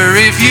matter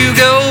if you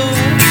go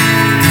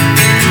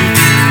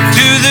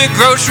to the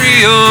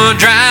grocery or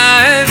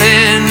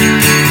drive-in,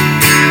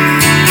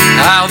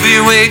 I'll be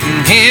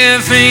waiting here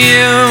for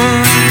you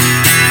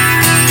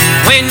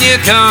when you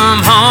come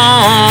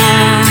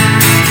home.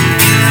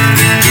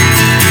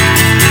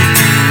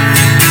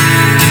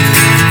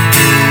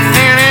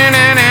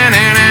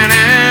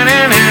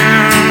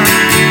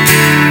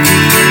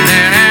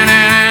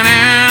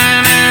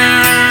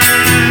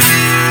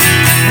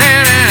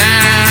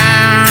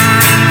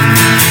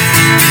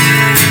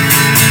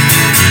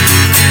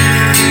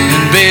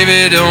 And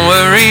baby, don't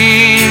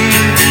worry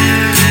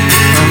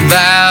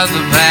about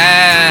the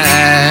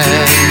past.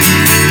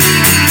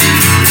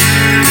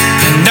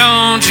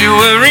 Don't you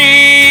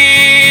worry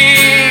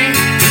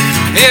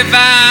if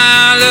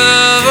our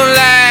love will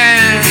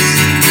last.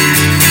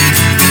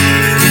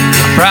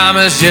 I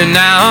promise you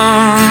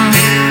now,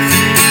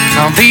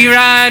 I'll be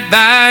right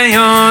by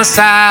your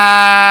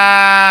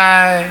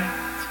side.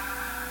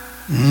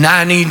 And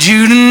I need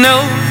you to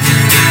know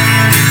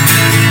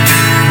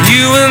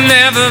you will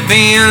never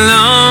be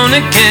alone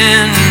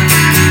again.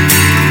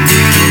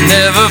 You'll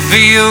never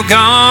feel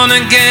gone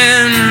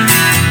again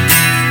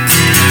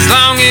as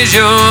long as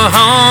you're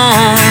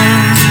home.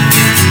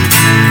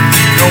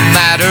 No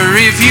matter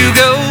if you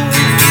go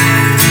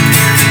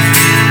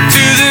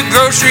to the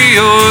grocery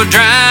or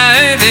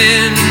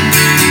drive-in,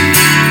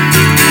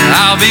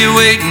 I'll be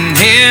waiting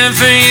here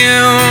for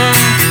you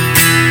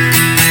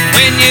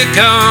when you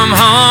come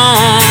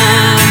home.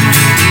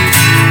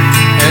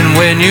 And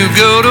when you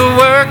go to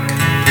work,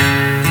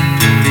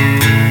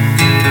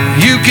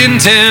 you can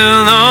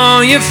tell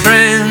all your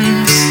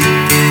friends,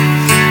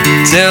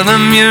 Tell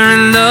them you're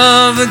in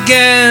love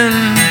again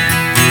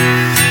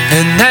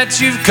and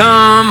that you've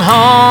come home.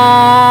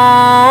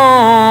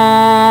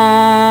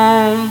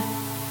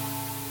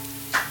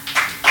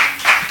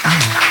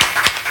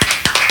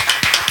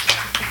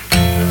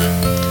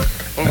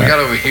 What we got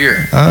over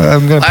here?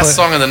 I'm gonna Last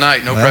song of the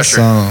night, no last pressure.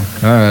 song.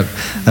 All right.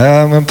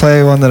 I'm going to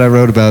play one that I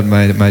wrote about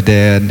my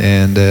dad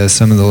and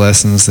some of the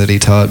lessons that he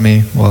taught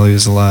me while he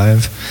was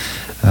alive.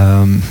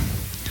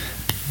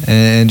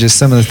 And just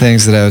some of the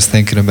things that I was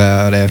thinking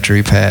about after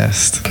he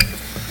passed.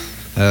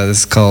 This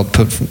is called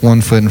Put One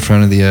Foot in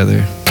Front of the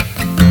Other.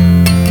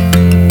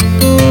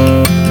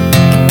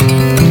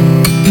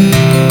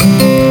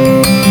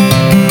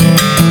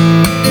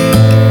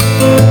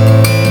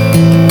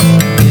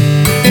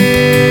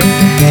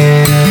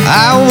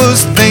 I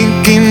was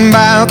thinking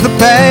about the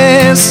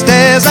past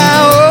as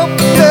I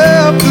opened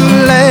up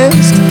the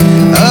last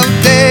of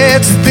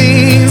Dad's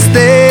things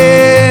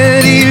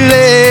that he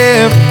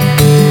left.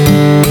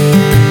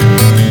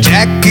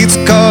 Jackets,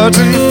 cards,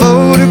 and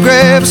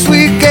photographs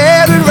we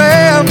gathered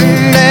round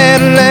and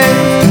had a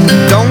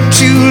laugh.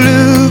 Don't you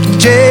look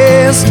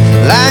just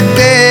like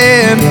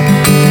Dad?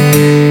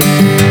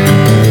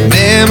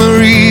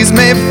 Memories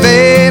may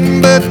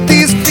fade, but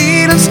these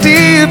feelings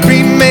still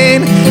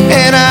remain,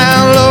 and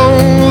I'll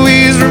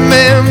always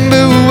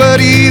remember what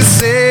he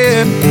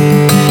said.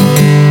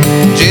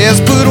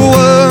 Just put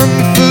one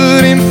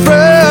foot in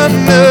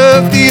front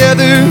of the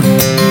other.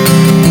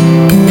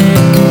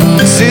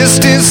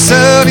 Sister,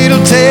 son,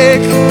 it'll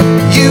take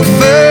you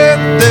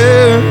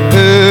further.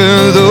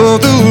 Though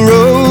the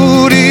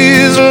road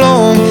is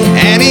long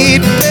and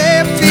it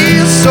may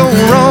feel so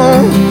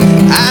wrong,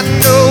 I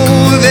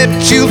know that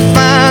you'll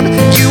find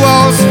you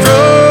are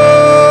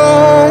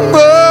strong.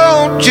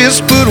 Oh,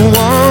 just put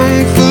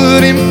one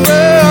foot in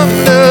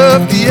front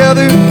of the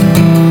other,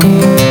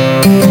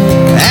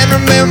 and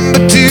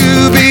remember to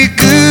be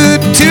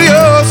good to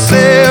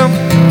yourself.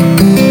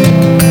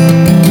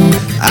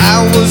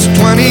 I was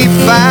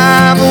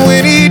 25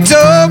 when he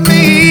told me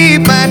he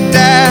might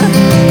die,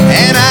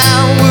 and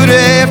I would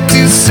have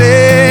to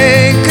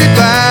say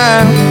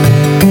goodbye.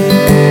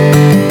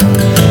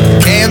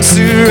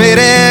 Cancer ate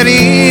at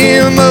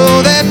him,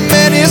 oh, that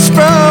man is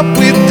from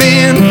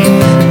within,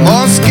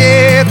 more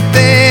scared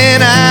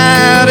than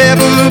I'd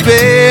ever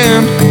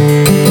been.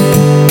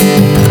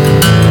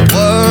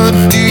 What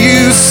do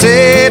you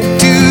say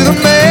to the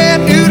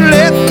man who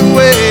led the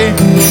way?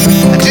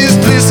 I just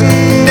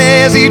listened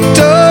as he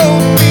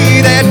told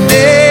me that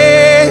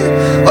day.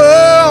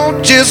 Oh,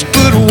 just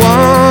put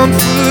one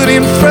foot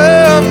in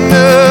front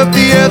of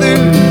the other.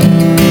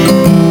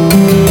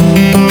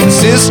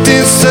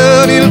 Consistent,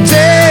 son, it'll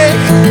take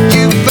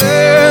you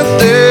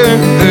further.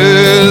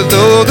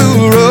 Though the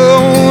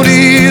road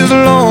is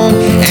long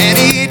and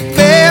it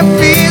may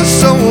feel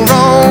so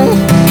wrong,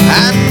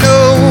 I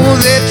know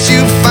that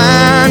you'll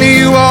find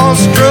you are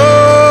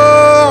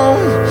strong.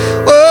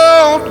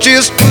 Oh,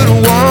 just put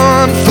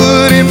one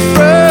foot in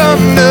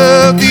front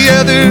of the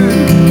other,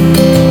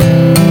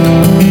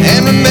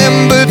 and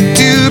remember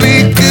to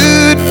be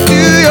good to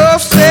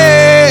yourself.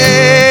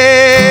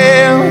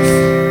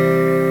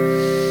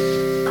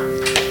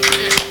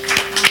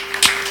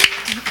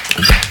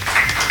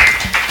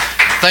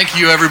 Thank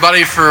you,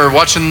 everybody, for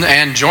watching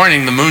and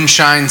joining the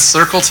Moonshine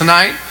Circle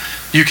tonight.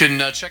 You can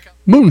check out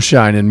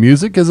Moonshine and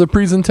Music is a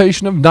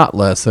presentation of Not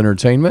Less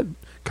Entertainment.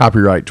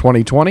 Copyright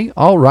 2020,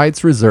 all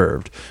rights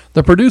reserved.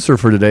 The producer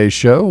for today's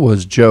show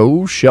was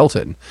Joe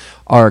Shelton.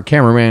 Our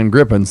cameraman,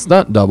 grip, and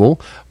stunt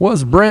double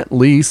was Brent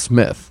Lee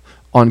Smith.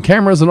 On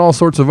cameras and all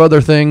sorts of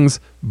other things,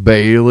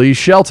 Bailey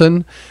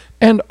Shelton.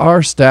 And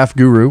our staff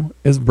guru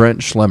is Brent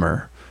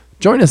Schlemmer.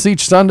 Join us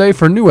each Sunday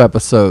for new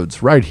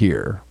episodes right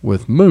here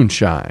with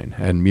Moonshine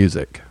and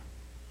Music.